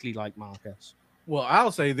specifically like, Marcus? Well,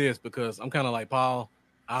 I'll say this because I'm kind of like Paul.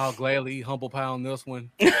 I'll gladly humble pound this one.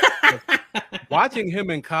 Watching him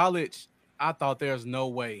in college, I thought there's no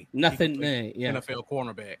way nothing there. NFL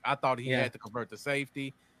cornerback. I thought he had to convert to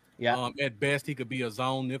safety. Yeah. At best, he could be a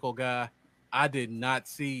zone nickel guy. I did not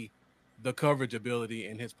see the coverage ability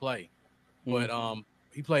in his play. But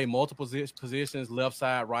he played multiple positions, left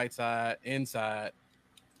side, right side, inside.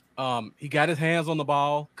 He got his hands on the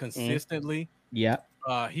ball consistently. Yeah.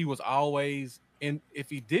 He was always in. If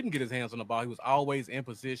he didn't get his hands on the ball, he was always in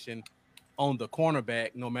position on the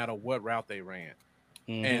cornerback, no matter what route they ran.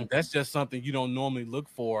 And that's just something you don't normally look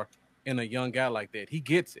for in a young guy like that. He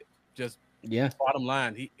gets it. Just bottom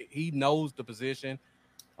line, he knows the position.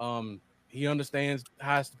 He understands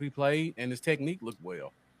how it's to be played, and his technique looked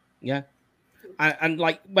well. Yeah. And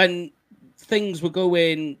like when things were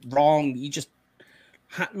going wrong, he just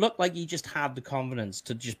looked like he just had the confidence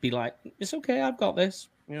to just be like, it's okay, I've got this.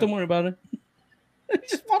 Yeah. Don't worry about it.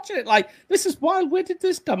 Just watching it like, this is wild. Where did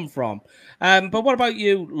this come from? But what about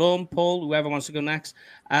you, Lorne, Paul, whoever wants to go next?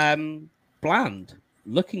 Bland,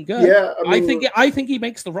 looking good. Yeah, I think he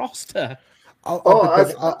makes the roster.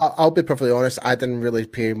 I'll be perfectly honest. I didn't really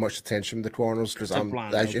pay much attention to the corners because I'm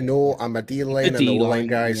a D-line and the O-line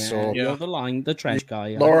guy. So you're the trench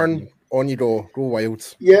guy. Lauren, On you go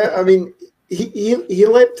wild. Yeah, I mean, he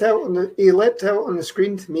leapt out on the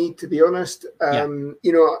screen to me. To be honest, you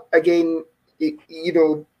know, again, you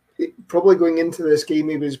know, probably going into this game,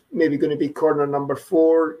 he was maybe going to be corner number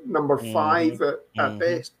 4, number 5 at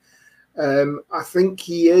best. I think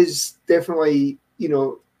he is definitely, you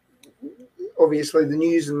know, obviously the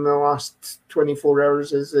news in the last 24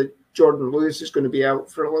 hours is that Jordan Lewis is going to be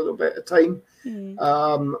out for a little bit of time.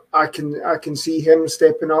 I can see him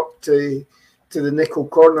stepping up to the nickel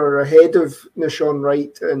corner ahead of Nahshon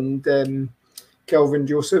Wright and Kelvin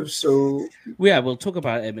Joseph. So yeah, we'll talk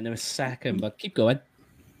about him in a second, but keep going.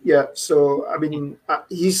 Yeah, so I mean,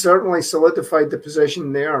 he's certainly solidified the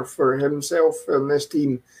position there for himself on this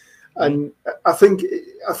team, and I think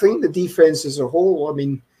the defense as a whole. I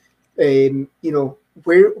mean, you know,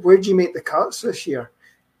 where do you make the cuts this year?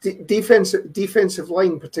 Defensive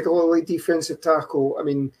line, particularly defensive tackle. I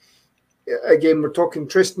mean, again, we're talking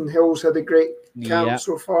Tristan Hill's had a great camp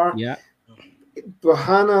so far. Yeah.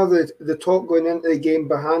 Bahana, the talk going into the game,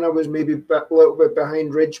 Bahana was maybe a little bit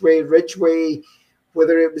behind Ridgeway. Ridgeway,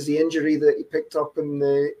 whether it was the injury that he picked up in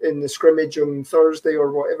the scrimmage on Thursday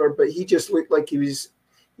or whatever, but he just looked like he was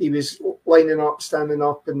lining up, standing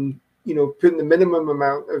up, and you know, putting the minimum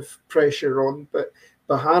amount of pressure on. But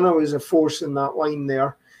Bahana was a force in that line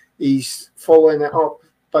there. He's following it up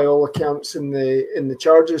by all accounts in the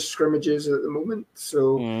Chargers scrimmages at the moment.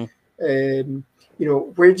 So, you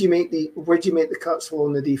know, where do you make the cuts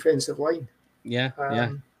along the defensive line? Yeah,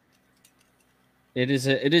 yeah. It is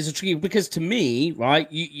a tricky, because to me,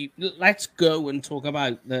 right, you let's go and talk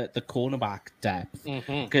about the cornerback depth,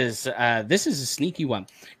 because this is a sneaky one.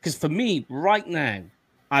 Because for me, right now,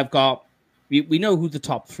 I've got we know who the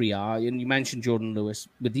top 3 are, and you mentioned Jordan Lewis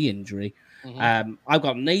with the injury. I've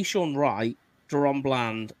got Nahshon Wright, Deron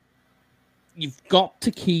Bland. You've got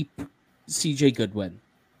to keep CJ Goodwin.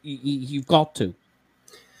 You've got to.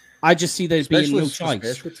 I just see there's being no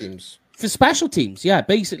choice. For special teams, yeah,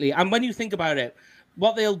 basically. And when you think about it,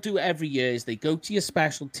 what they'll do every year is they go to your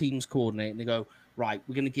special teams coordinator and they go, right,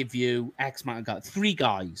 we're going to give you X amount of guys, 3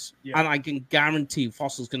 guys. Yeah. And I can guarantee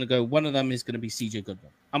Fossil's going to go, one of them is going to be CJ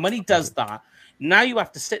Goodwin. And when he does that, now you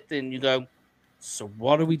have to sit there and you go, so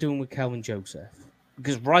what are we doing with Kelvin Joseph?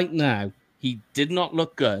 Because right now, he did not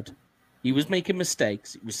look good. He was making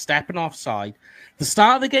mistakes. He was stepping offside. The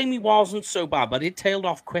start of the game, he wasn't so bad, but it tailed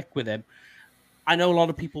off quick with him. I know a lot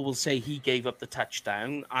of people will say he gave up the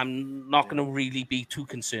touchdown. I'm not going to really be too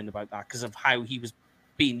concerned about that because of how he was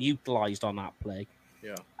being utilized on that play.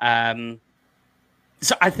 Yeah.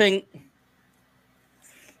 So I think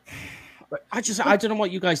I don't know what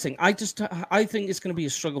you guys think. I think it's going to be a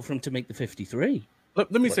struggle for him to make the 53.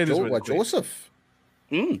 Let me say this really quick. Joseph.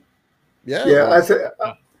 Yeah.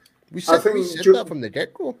 We said that from the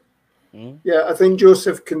get-go. Yeah, I think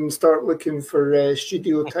Joseph can start looking for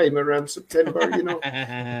studio time around September, you know.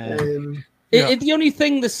 The only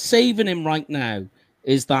thing that's saving him right now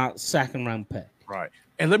is that 2nd-round pick. Right.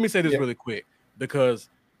 And let me say this really quick, because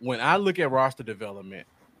when I look at roster development,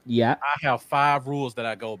 I have 5 rules that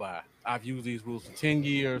I go by. I've used these rules for 10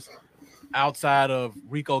 years, outside of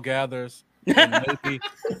Rico Gathers, and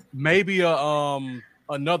maybe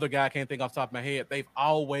another guy I can't think off the top of my head. They've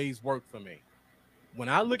always worked for me. When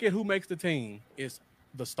I look at who makes the team, it's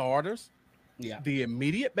the starters, the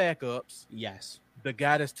immediate backups, the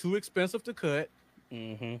guy that's too expensive to cut,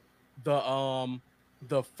 the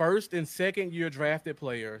 1st and 2nd year drafted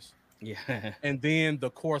players, and then the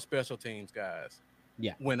core special teams guys.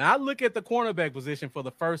 Yeah. When I look at the cornerback position for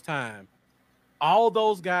the first time, all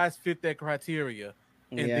those guys fit that criteria,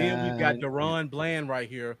 and then we've got Deron Bland right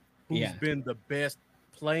here, who's been the best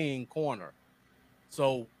playing corner.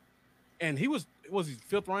 So, and he was he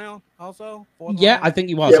 5th round also? 4th round? I think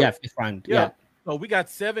he was. 5th round. Yeah. So we got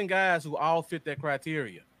 7 guys who all fit that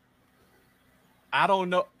criteria. I don't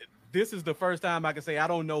know. This is the first time I can say I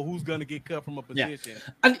don't know who's going to get cut from a position.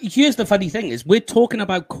 And here's the funny thing is we're talking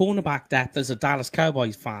about cornerback depth as a Dallas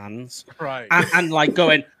Cowboys fans. Right. And like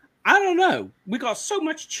going, I don't know. We got so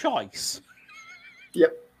much choice.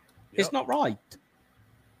 It's not right.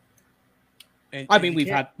 And we've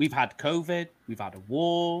had COVID, we've had a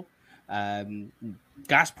war,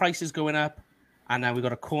 gas prices going up, and now we've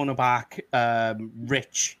got a cornerback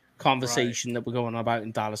rich conversation that we're going on about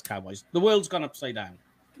in Dallas Cowboys. The world's gone upside down.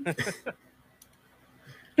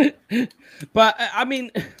 But I mean,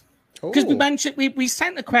 because we mentioned we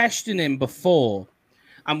sent a question in before,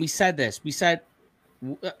 and we said this. We said,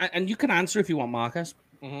 and you can answer if you want, Marcus.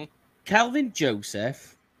 Kelvin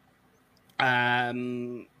Joseph,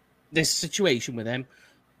 this situation with him.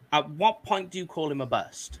 At what point do you call him a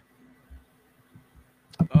bust?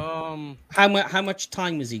 How much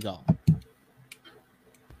time has he got?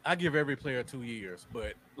 I give every player 2 years,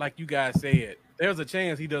 but like you guys said, there's a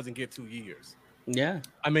chance he doesn't get 2 years. Yeah.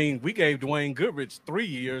 I mean, we gave Dwayne Goodrich 3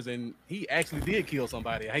 years, and he actually did kill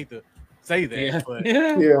somebody. I hate to say that, but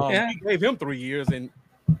we gave him 3 years, and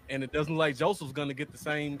it doesn't look like Joseph's going to get the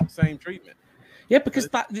same treatment. Yeah, because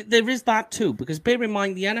there is that too. Because bear in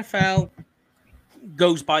mind, the NFL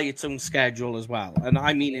goes by its own schedule as well, and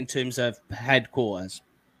I mean in terms of headquarters,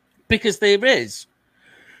 because there is,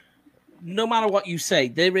 no matter what you say,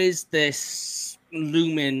 there is this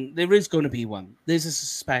looming. There is going to be one. There's a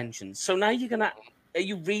suspension. So now are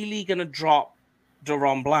you really gonna drop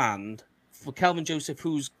Deron Bland for Kelvin Joseph,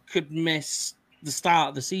 who could miss the start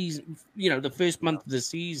of the season? The first month of the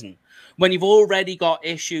season, when you've already got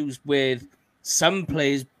issues with some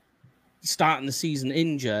players starting the season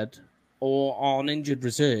injured or on injured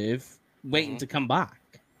reserve, waiting to come back.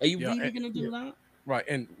 Are you really going to do that? Right.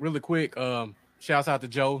 And really quick, shouts out to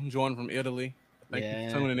Joe joining from Italy. Thank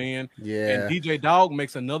you for tuning in. Yeah. And DJ Dog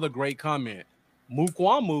makes another great comment.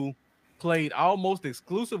 Mukwamu played almost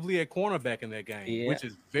exclusively at cornerback in that game, which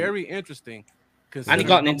is very interesting. And he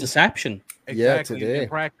got an interception. Exactly. Today. In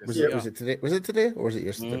practice. Was it today? Was it today or was it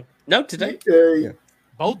yesterday? No, today.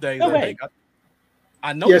 Both days. No way.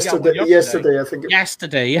 I know yesterday, I think.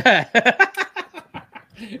 Yesterday, yeah.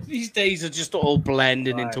 These days are just all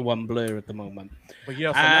blending into one blur at the moment. But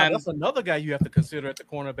so now that's another guy you have to consider at the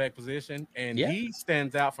cornerback position, and he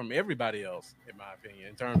stands out from everybody else, in my opinion,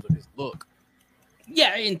 in terms of his look.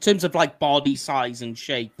 Yeah, in terms of like body size and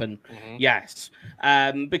shape, and yes,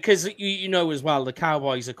 because you know as well, the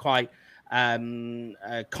Cowboys are quite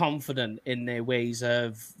confident in their ways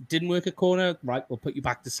of didn't work a corner, right? We'll put you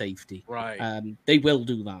back to safety, right? They will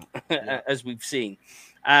do that, as we've seen.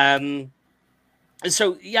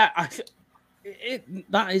 So yeah,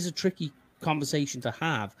 that is a tricky conversation to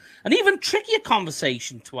have, an even trickier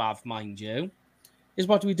conversation to have, mind you, is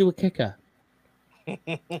what do we do with kicker?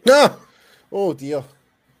 No. Oh dear,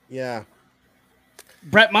 yeah.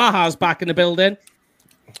 Brett Maher's back in the building.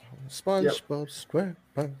 SpongeBob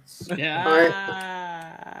SquarePants.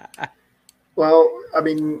 Yeah. Well, I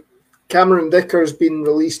mean, Cameron Dicker's been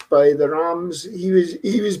released by the Rams. He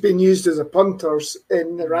was being used as a punter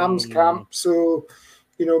in the Rams camp. So,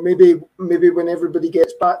 maybe when everybody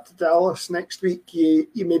gets back to Dallas next week, you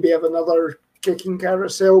maybe have another kicking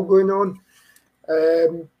carousel going on.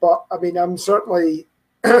 But I mean, I'm certainly.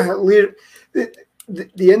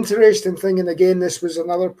 The interesting thing, and again, this was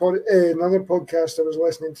another podcast I was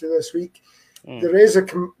listening to this week. There is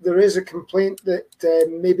a complaint that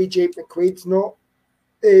maybe Jake McQuaid's not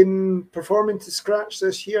performing to scratch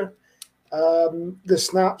this year. The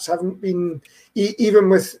snaps haven't been, even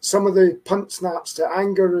with some of the punt snaps to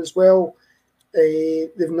Anger as well.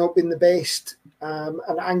 They've not been the best,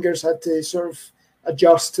 and Anger's had to sort of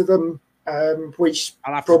adjust to them, which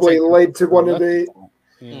probably led to one of the.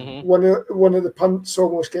 One of the punts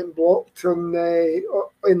almost getting blocked in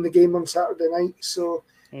the game on Saturday night. So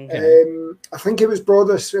I think it was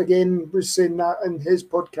Broadus again was saying that in his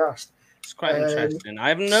podcast. It's quite interesting. I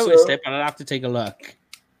haven't noticed it, but I'll have to take a look.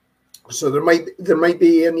 So there might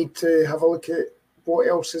be a need to have a look at what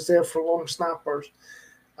else is there for long snappers.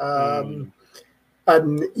 And I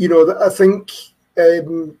think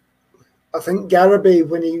Garibay,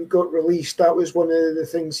 when he got released, that was one of the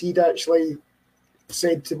things he'd actually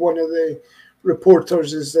said to one of the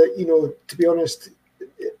reporters is that, to be honest,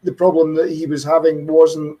 the problem that he was having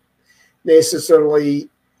wasn't necessarily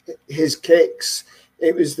his kicks.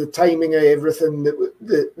 It was the timing of everything,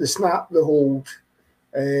 the snap, the hold.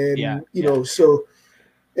 So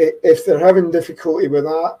if they're having difficulty with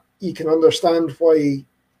that, you can understand why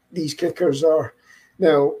these kickers are.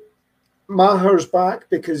 Now, Maher's back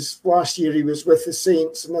because last year he was with the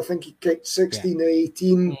Saints and I think he kicked 16 to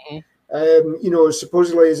 18.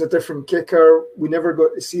 Supposedly he's a different kicker. We never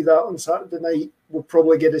got to see that on Saturday night. We'll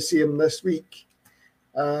probably get to see him this week.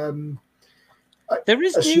 There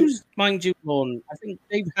is news, mind you, Lorne. I think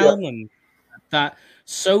Dave Hellman, that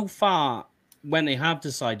so far when they have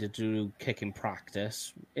decided to do kicking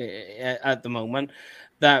practice at the moment,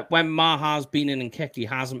 that when Maher's been in and kicked, he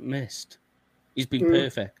hasn't missed. He's been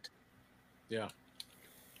perfect. Yeah.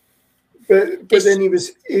 But then he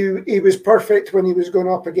was perfect when he was going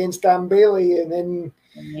up against Dan Bailey, and then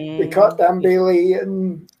we cut Dan Bailey,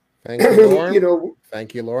 and thank you, Lauren.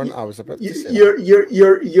 Thank you, Lauren. I was about to say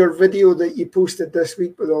your video that you posted this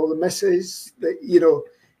week with all the misses that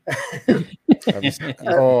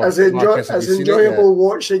as enjoyable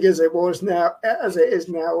watching as it was now, as it is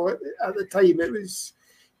now. At the time, it was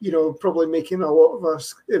probably making a lot of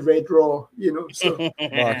us red raw. So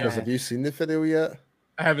Marcus, have you seen the video yet?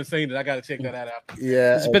 I haven't seen it. I got to check that out after.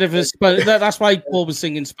 Yeah, It's a bit of a that's why Paul was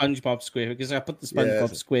singing SpongeBob Square, because I put the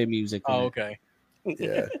SpongeBob Square music in. Oh, okay.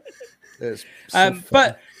 Yeah. It's so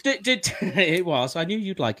but did it was. I knew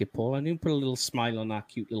you'd like it, Paul. I knew you put a little smile on that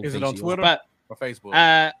cute little Is face it on Twitter or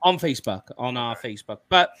Facebook? On Facebook, on our Facebook.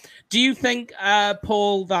 But do you think,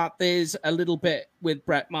 Paul, that there's a little bit with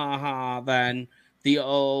Brett Maher than the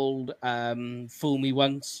old fool me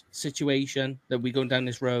once situation, that we're going down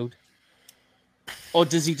this road? Or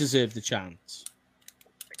does he deserve the chance?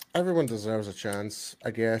 Everyone deserves a chance,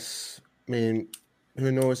 I guess. I mean,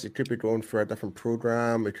 who knows? It could be going for a different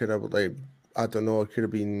program. It could have, like, I don't know, it could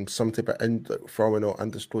have been some type of following out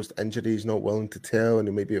undisclosed injuries, not willing to tell, and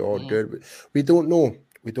it may be all good. We don't know.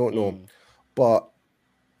 We don't know. But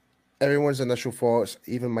everyone's initial thoughts,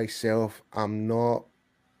 even myself, I'm not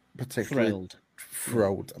particularly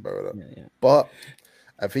thrilled about it. Yeah. But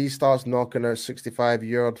if he starts knocking out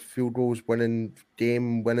 65-yard field goals, winning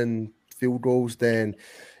field goals, then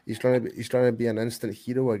he's trying to be an instant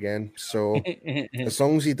hero again. So as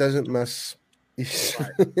long as he doesn't miss,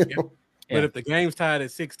 But if the game's tied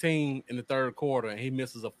at 16 in the third quarter and he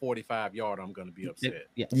misses a 45-yarder, I'm going to be upset.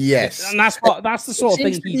 Yes, and that's the sort of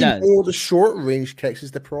thing he does. All the short range kicks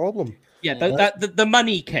is the problem. Yeah, the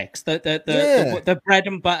money kicks, the bread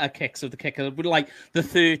and butter kicks of the kicker, like the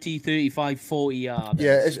 30, 35, 40 yards.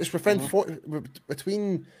 Yeah, it's within 40,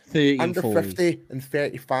 between 30 under 40. 50 and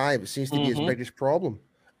 35. It seems to be his biggest problem.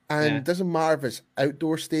 And it doesn't matter if it's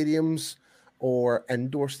outdoor stadiums or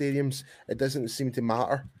indoor stadiums. It doesn't seem to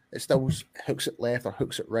matter. It still hooks it left or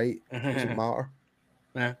hooks it right. It doesn't matter.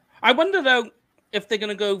 Yeah. I wonder, though, if they're going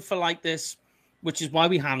to go for like this, which is why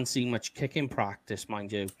we haven't seen much kicking practice,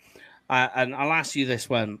 mind you. And I'll ask you this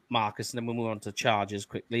one, Marcus, and then we'll move on to Chargers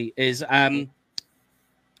quickly, is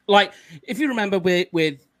like, if you remember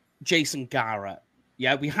with Jason Garrett,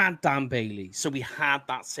 we had Dan Bailey, so we had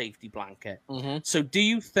that safety blanket. So do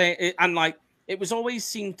you think, and like, it was always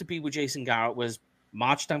seemed to be with Jason Garrett was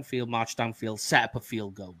march downfield, set up a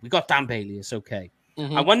field goal. We got Dan Bailey, it's okay.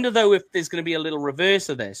 I wonder, though, if there's going to be a little reverse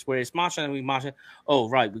of this, where it's march down, oh,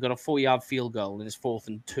 right, we got a 4-yard field goal and it's 4th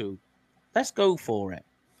and 2. Let's go for it.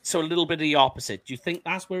 So a little bit of the opposite. Do you think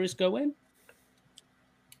that's where it's going?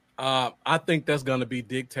 I think that's going to be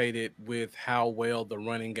dictated with how well the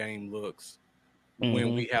running game looks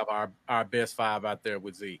when we have our best 5 out there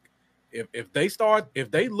with Zeke. If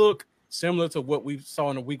they look similar to what we saw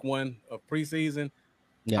in the week 1 of preseason,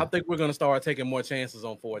 I think we're going to start taking more chances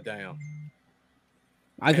on 4th down.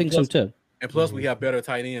 I think so too. And plus, we have better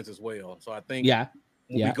tight ends as well. So I think when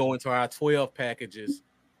we go into our 12 packages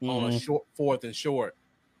on a short 4th and short,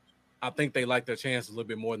 I think they like their chances a little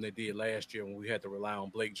bit more than they did last year when we had to rely on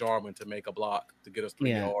Blake Jarwin to make a block to get us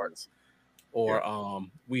 3 yards. Or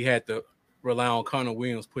we had to rely on Connor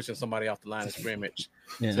Williams pushing somebody off the line of scrimmage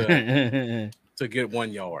to get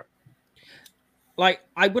 1 yard. Like,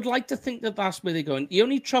 I would like to think that that's where they're going. The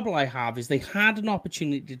only trouble I have is they had an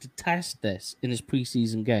opportunity to test this in this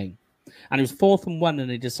preseason game. And it was 4th and 1 and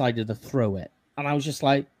they decided to throw it. And I was just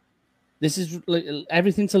like, this is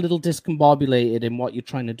everything's a little discombobulated in what you're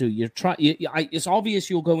trying to do. It's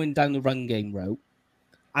obvious you're going down the run game route.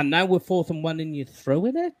 And now we're 4th and 1 and you're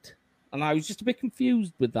throwing it. And I was just a bit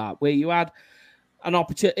confused with that, where you had an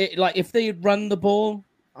opportunity. Like, if they had run the ball,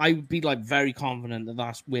 I would be like very confident that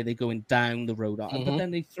that's where they're going down the road. But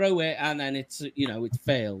then they throw it and then it's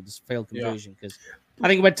failed. It's failed conversion because I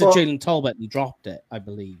think it went to Jalen Tolbert and he dropped it, I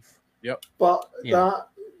believe. Yep. But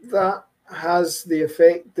that has the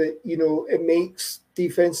effect that, it makes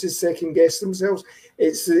defenses second guess themselves.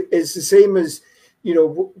 It's the same as,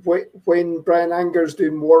 when Brian Anger's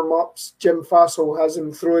doing warm-ups, Jim Fassel has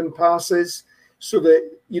him throwing passes so that,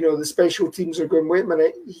 the special teams are going, wait a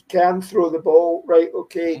minute, he can throw the ball, right?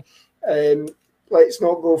 Okay. Let's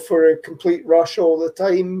not go for a complete rush all the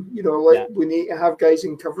time. We need to have guys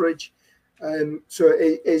in coverage. So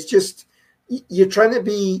it's just, you're trying to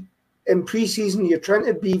be, in preseason, you're trying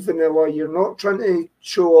to be vanilla. You're not trying to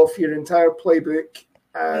show off your entire playbook,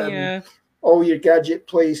 all your gadget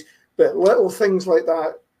plays, but little things like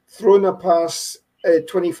that, throwing a pass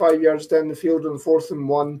 25 yards down the field on 4th and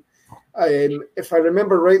 1. If I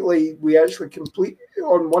remember rightly, we actually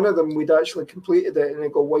on one of them, we'd actually completed it and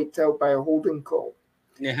it got wiped out by a holding call.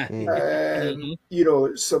 Yeah.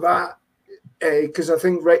 So that, because I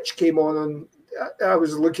think Rich came on and I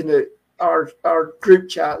was looking at our group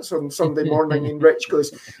chats on Sunday morning and Rich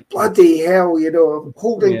goes, bloody hell,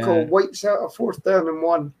 holding call wipes out a 4th down and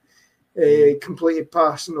 1 completed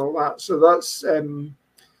pass and all that. So that's an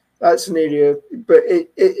area, but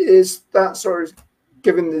it is that sort of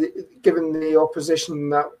given the opposition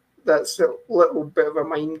that's a little bit of a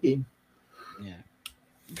mind game.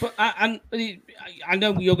 But I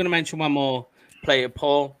know you're going to mention one more player,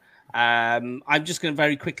 Paul. I'm just going to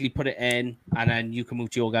very quickly put it in, and then you can move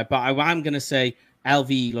to your guy. But I'm going to say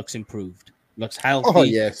LV looks improved, looks healthy, Oh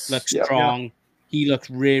yes, looks Yeah. strong. He looks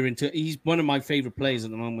rearing to. He's one of my favorite players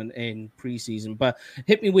at the moment in preseason. But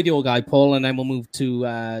hit me with your guy, Paul, and then we'll move to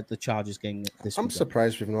the Chargers game this I'm weekend.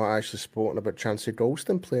 surprised we've not actually spoken about Chancey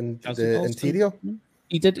Golston playing Chancey the Golston? interior.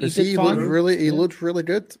 He did He fine. looked really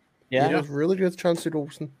good. Yeah. He looked really good, Chancey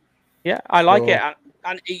Golston. Yeah, I like So- it.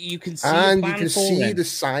 And you can see And the you plan can for see him. the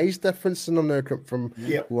size difference in him now from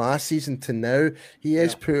last season to now. He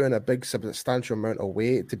is putting a big substantial amount of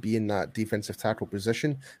weight to be in that defensive tackle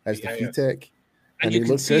position as the free tech. And he you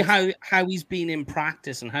can looked see good. how he's been in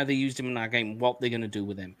practice and how they used him in that game, what they're going to do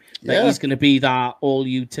with him. That Yeah. he's going to be that all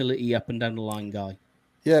utility up and down the line guy.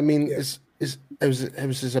 Yeah, I mean, it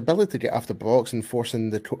was his ability to get off the box and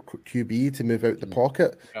forcing the QB to move out the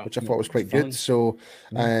pocket, which I thought was quite good. So,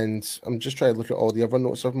 and I'm just trying to look at all the other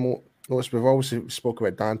notes I've noticed. We've also spoke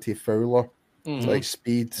about Dante Fowler, like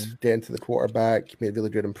speed, getting to the quarterback, made a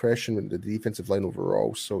really good impression with the defensive line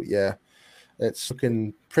overall. So, yeah, it's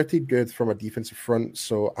looking pretty good from a defensive front.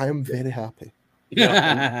 So, I am very happy.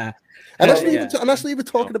 Yeah, And that's not even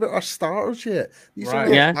talking about our starters yet. These are our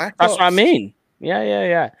that's what I backups. mean.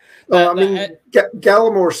 Yeah. I mean,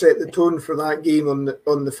 Gallimore set the tone for that game on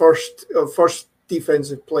the first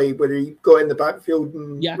defensive play where he got in the backfield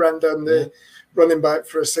and ran down the running back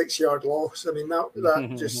for a 6-yard loss. I mean,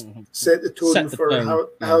 that just set the tone for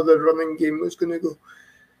how the running game was going to go.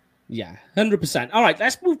 Yeah, 100%. All right,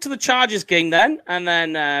 let's move to the Chargers game then, and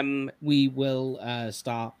then we will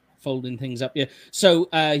start folding things up here. So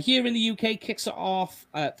here in the UK, kicks it off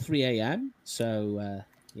at 3 a.m. So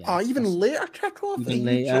even later kickoff. Even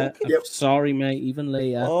later. Sorry, mate. Even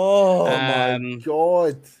later. Oh my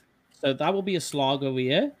god! So that will be a slog over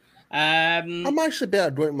here. I'm actually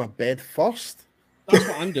better going to my bed first. That's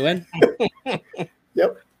what I'm doing.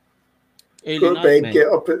 Yep. Early Go to night, bed, mate. get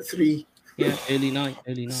up at 3. Yeah, early night.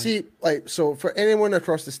 See, so for anyone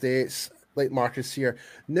across the States, like Marcus here,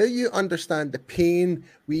 now you understand the pain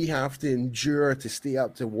we have to endure to stay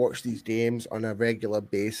up to watch these games on a regular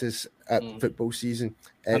basis at football season.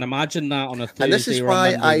 And imagine that on a Thursday. And this is or why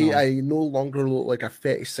a Monday night. I no longer look like a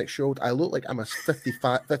 36-year-old. I look like I'm a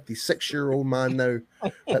 56-year-old man now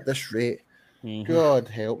at this rate. God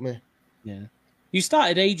help me. Yeah. You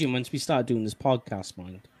started aging once we started doing this podcast,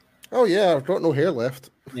 mind. Oh, yeah, I've got no hair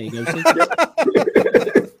left. There you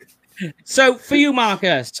go. So for you,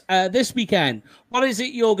 Marcus, this weekend, what is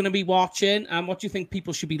it you're going to be watching, and what do you think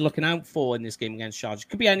people should be looking out for in this game against Chargers?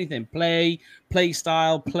 Could be anything: play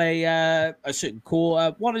style, player, a certain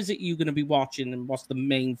quarter. What is it you're going to be watching, and what's the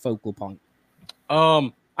main focal point?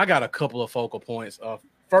 I got a couple of focal points.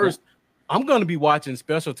 First, I'm going to be watching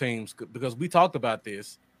special teams because we talked about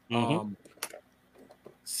this.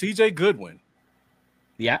 CJ Goodwin.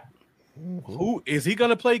 Yeah. Who is he going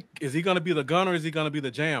to play? Is he going to be the gunner? Is he going to be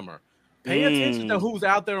the jammer? Pay attention to who's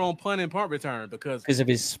out there on punt and punt return because of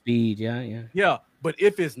his speed. Yeah. But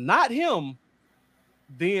if it's not him,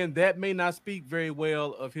 then that may not speak very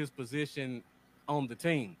well of his position on the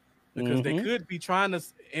team because they could be trying to.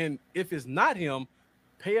 And if it's not him,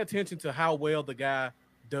 pay attention to how well the guy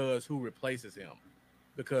does who replaces him.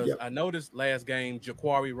 Because I noticed last game,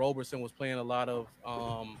 Jaquari Roberson was playing a lot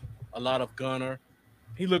of gunner.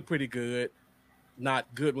 He looked pretty good. Not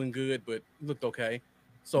good when good, but looked okay.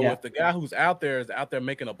 So if the guy who's out there is out there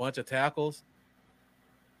making a bunch of tackles,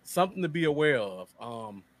 something to be aware of.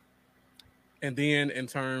 And then in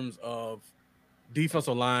terms of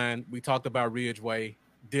defensive line, we talked about Ridgeway.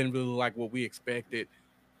 Didn't really like what we expected.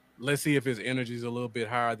 Let's see if his energy is a little bit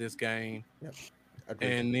higher this game. Yep.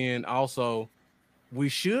 And then also, we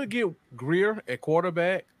should get Greer at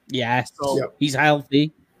quarterback. Yes. So, he's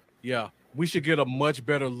healthy. Yeah. We should get a much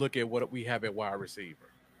better look at what we have at wide receiver.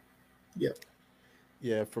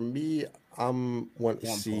 Yeah, for me, I'm want to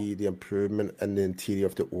see the improvement in the interior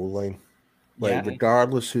of the O-line.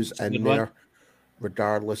 Regardless who's in there,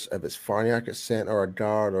 regardless if it's Farniak at center or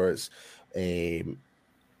guard or it's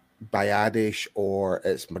Bayadish or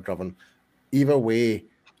it's McGovern. Either way,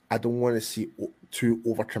 I don't want to see too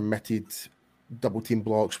overcommitted double team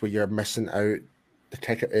blocks where you're missing out the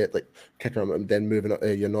kicker, kicking them and then moving up.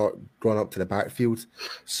 You're not going up to the backfield.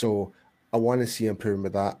 So I want to see improvement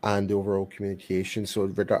with that and the overall communication. So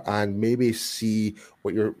and maybe see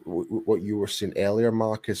what you were saying earlier,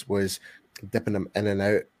 Marcus, was dipping them in and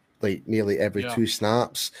out like nearly every 2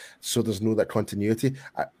 snaps. So there's no that continuity.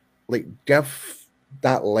 Give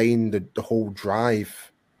that line the whole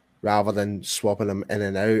drive rather than swapping them in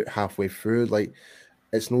and out halfway through.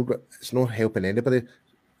 It's not helping anybody.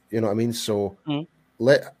 You know what I mean? So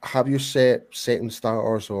have you set second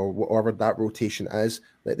starters or whatever that rotation is.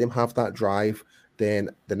 Let them have that drive. Then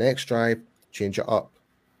the next drive, change it up.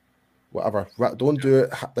 Whatever. Don't do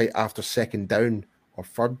it like after second down or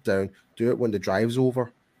third down. Do it when the drive's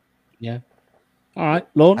over. Yeah. All right,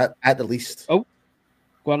 Lorne. At the least. Oh,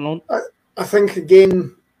 go on, Lorne. I think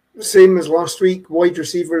again, same as last week. Wide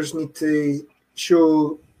receivers need to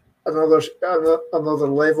show another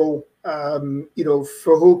level.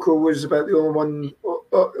 Fehoko was about the only one.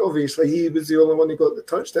 Obviously, he was the only one who got the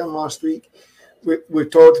touchdown last week. We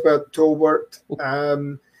talked about Tolbert.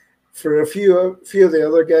 For a few of the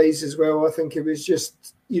other guys as well, I think it was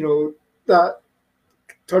just that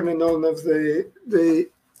turning on of the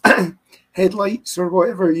headlights or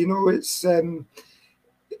whatever.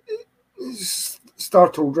 It's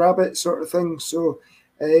startled rabbit sort of thing. So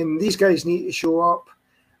these guys need to show up.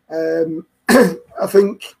 I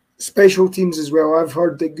think special teams as well. I've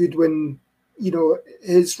heard that Goodwin,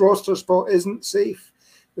 his roster spot isn't safe.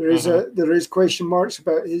 There is question marks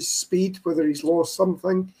about his speed, whether he's lost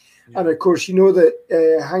something. Yeah. And of course,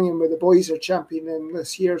 that Hanging with the Boys are championing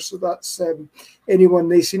this year, so that's anyone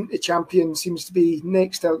they seem to champion seems to be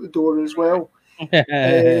next out the door as well.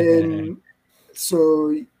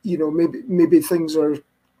 So maybe things are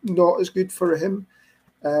not as good for him,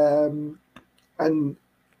 and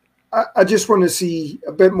I just want to see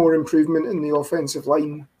a bit more improvement in the offensive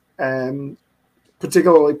line,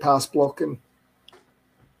 particularly pass blocking.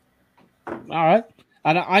 All right,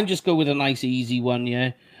 and I'm just go with a nice easy one.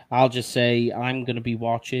 Yeah, I'll just say I'm going to be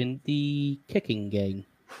watching the kicking game.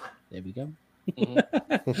 There we go.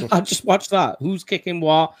 Mm-hmm. I'll just watch that. Who's kicking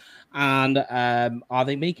what, and are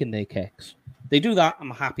they making their kicks? They do that,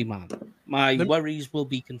 I'm a happy man. My worries will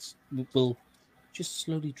just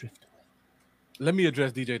slowly drift away. Let me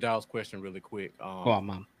address DJ Dog's question really quick. Go on,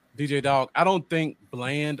 man. DJ Dog, I don't think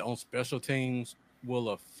Bland on special teams will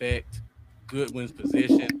affect Goodwin's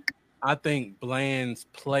position. I think Bland's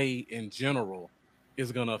play in general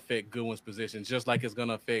is going to affect Goodwin's position, just like it's going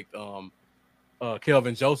to affect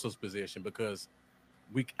Kelvin Joseph's position, because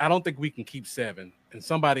I don't think we can keep 7, and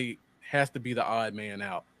somebody has to be the odd man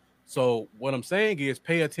out. So what I'm saying is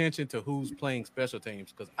pay attention to who's playing special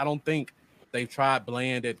teams, because I don't think they've tried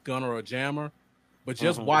Bland at gunner or jammer, but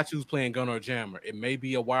just watch who's playing gunner or jammer. It may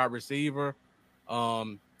be a wide receiver.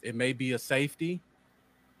 It may be a safety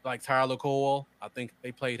like Tyler Cole. I think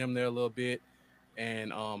they played him there a little bit.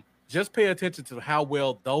 And just pay attention to how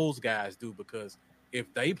well those guys do, because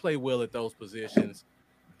if they play well at those positions,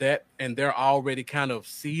 and they're already kind of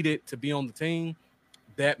seeded to be on the team,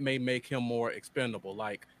 that may make him more expendable.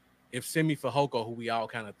 Like if Simi Fehoko, who we all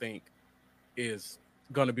kind of think is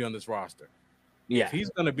going to be on this roster, if he's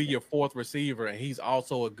going to be your 4th receiver and he's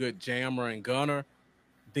also a good jammer and gunner,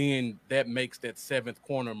 then that makes that 7th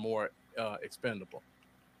corner more expendable.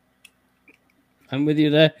 I'm with you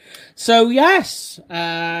there. So, yes,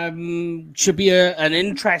 should be an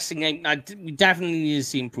interesting game. We definitely need to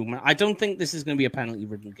see improvement. I don't think this is going to be a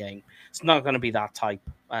penalty-ridden game. It's not going to be that type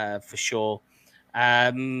for sure.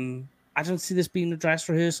 I don't see this being a dress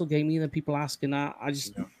rehearsal game either. People asking that. I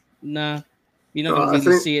just, nah. You're not going to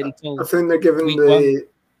really see it until I think they're given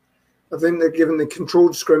the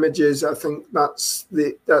controlled scrimmages. I think that's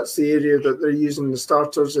the area that they're using the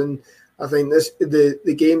starters, and I think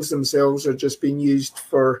the games themselves are just being used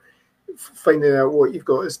for finding out what you've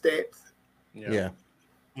got as depth.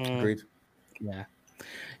 Agreed.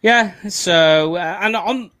 Yeah. So, and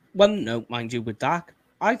on one note, mind you, with Dak,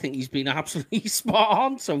 I think he's been absolutely spot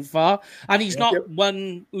on so far, and he's not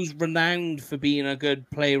one who's renowned for being a good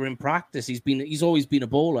player in practice. He's always been a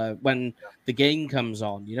baller when the game comes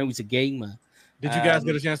on. He's a gamer. Did you guys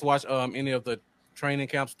get a chance to watch any of the training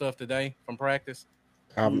camp stuff today from practice?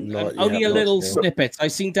 Only a little snippets. I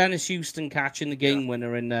seen Dennis Houston catching the game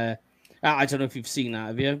winner in there. I don't know if you've seen that.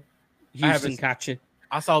 Have you? Houston catching.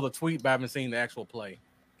 I saw the tweet, but I haven't seen the actual play.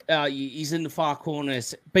 He's in the far corner.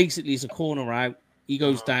 Basically, it's a corner out. He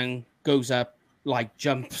goes down, goes up,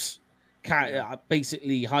 jumps.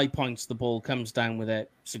 Basically, high points the ball, comes down with it.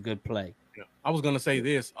 It's a good play. Yeah. I was going to say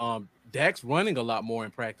this. Dak's running a lot more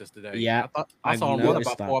in practice today. Yeah. I saw him run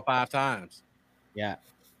about 4 or 5 times. Yeah.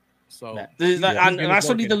 So and that's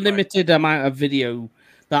only the limited amount of video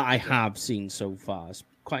that I have seen so far. It's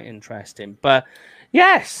quite interesting. But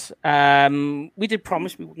yes, we did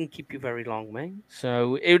promise we wouldn't keep you very long, mate.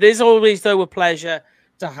 So it is always, though, a pleasure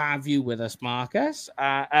to have you with us, Marcus.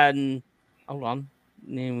 And hold on.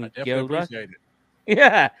 I definitely appreciate it.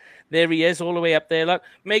 Yeah, there he is, all the way up there. Look,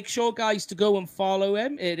 make sure, guys, to go and follow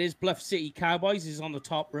him. It is Bluff City Cowboys. He's on the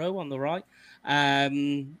top row on the right.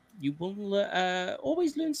 You will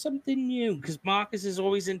always learn something new, because Marcus is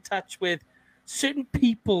always in touch with certain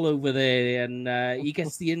people over there, and he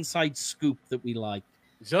gets the inside scoop that we like.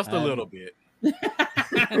 Just a little bit.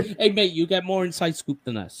 Hey, mate, you get more inside scoop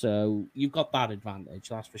than us, so you've got that advantage,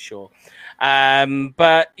 that's for sure.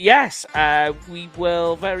 But yes, we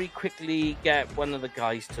will very quickly get one of the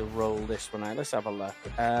guys to roll this one out. Let's have a look.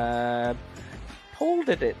 Paul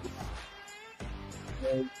did it.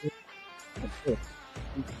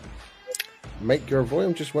 Mike, your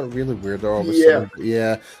volume just went really weird all of a sudden.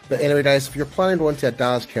 Yeah. But anyway, guys, if you're planning to go into a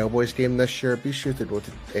Dallas Cowboys game this year, be sure to go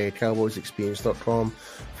to cowboysexperience.com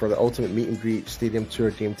for the ultimate meet and greet, stadium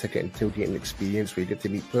tour, game ticket, and tailgating experience, where you get to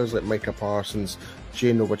meet players like Micah Parsons,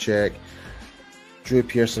 Jay Novacek, Drew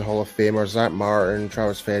Pearson, Hall of Famer, Zach Martin,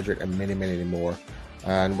 Travis Frederick, and many, many more.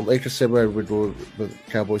 And like I said, when we go with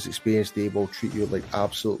Cowboys Experience, they will treat you like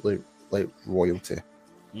absolutely like royalty.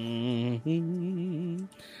 Mm-hmm.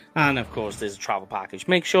 And of course, there's a travel package.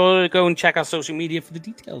 Make sure to go and check our social media for the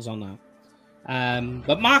details on that.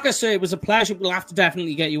 But Marcus, it was a pleasure. We'll have to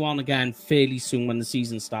definitely get you on again fairly soon when the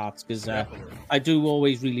season starts, because I do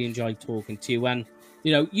always really enjoy talking to you. And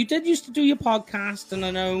you know, you did used to do your podcast, and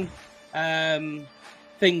I know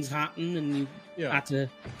things happen, and you had to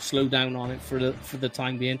slow down on it for the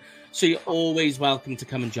time being. So you're always welcome to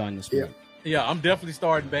come and join us. Yeah, I'm definitely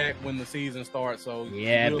starting back when the season starts. So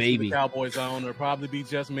baby, the Cowboys on. It'll probably be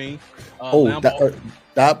just me.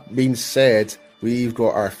 That being said, we've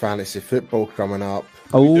got our fantasy football coming up.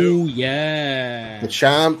 Oh yeah, the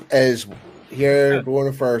champ is here,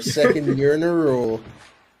 going for our second year in a row.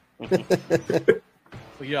 So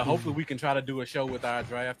yeah, hopefully we can try to do a show with our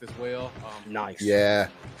draft as well. Nice. Yeah,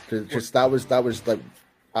 because that was like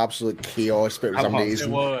absolute chaos, but it was amazing.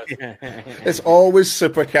 It was. It's always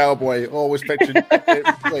Super Cowboy, always picturing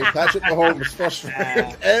Patrick Mahomes first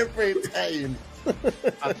round every time.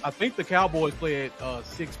 I think the Cowboys play at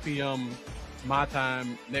 6 p.m. my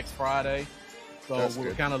time next Friday, so that's we're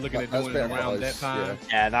good. kind of looking at doing it around that time.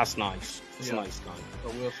 Yeah, that's nice. It's a nice time.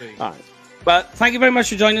 So we'll see. All right. But thank you very much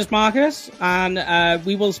for joining us, Marcus, and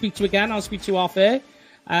we will speak to you again. I'll speak to you off air.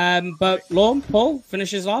 But Lorne, Paul,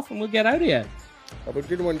 finishes off, and we'll get out of here. Have a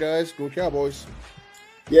good one, guys. Go Cowboys.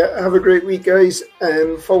 Yeah, have a great week, guys.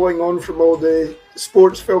 Following on from all the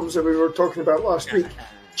sports films that we were talking about last week,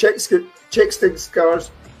 check stick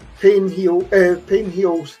scars, pain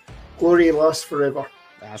heals, glory lasts forever.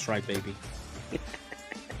 That's right, baby.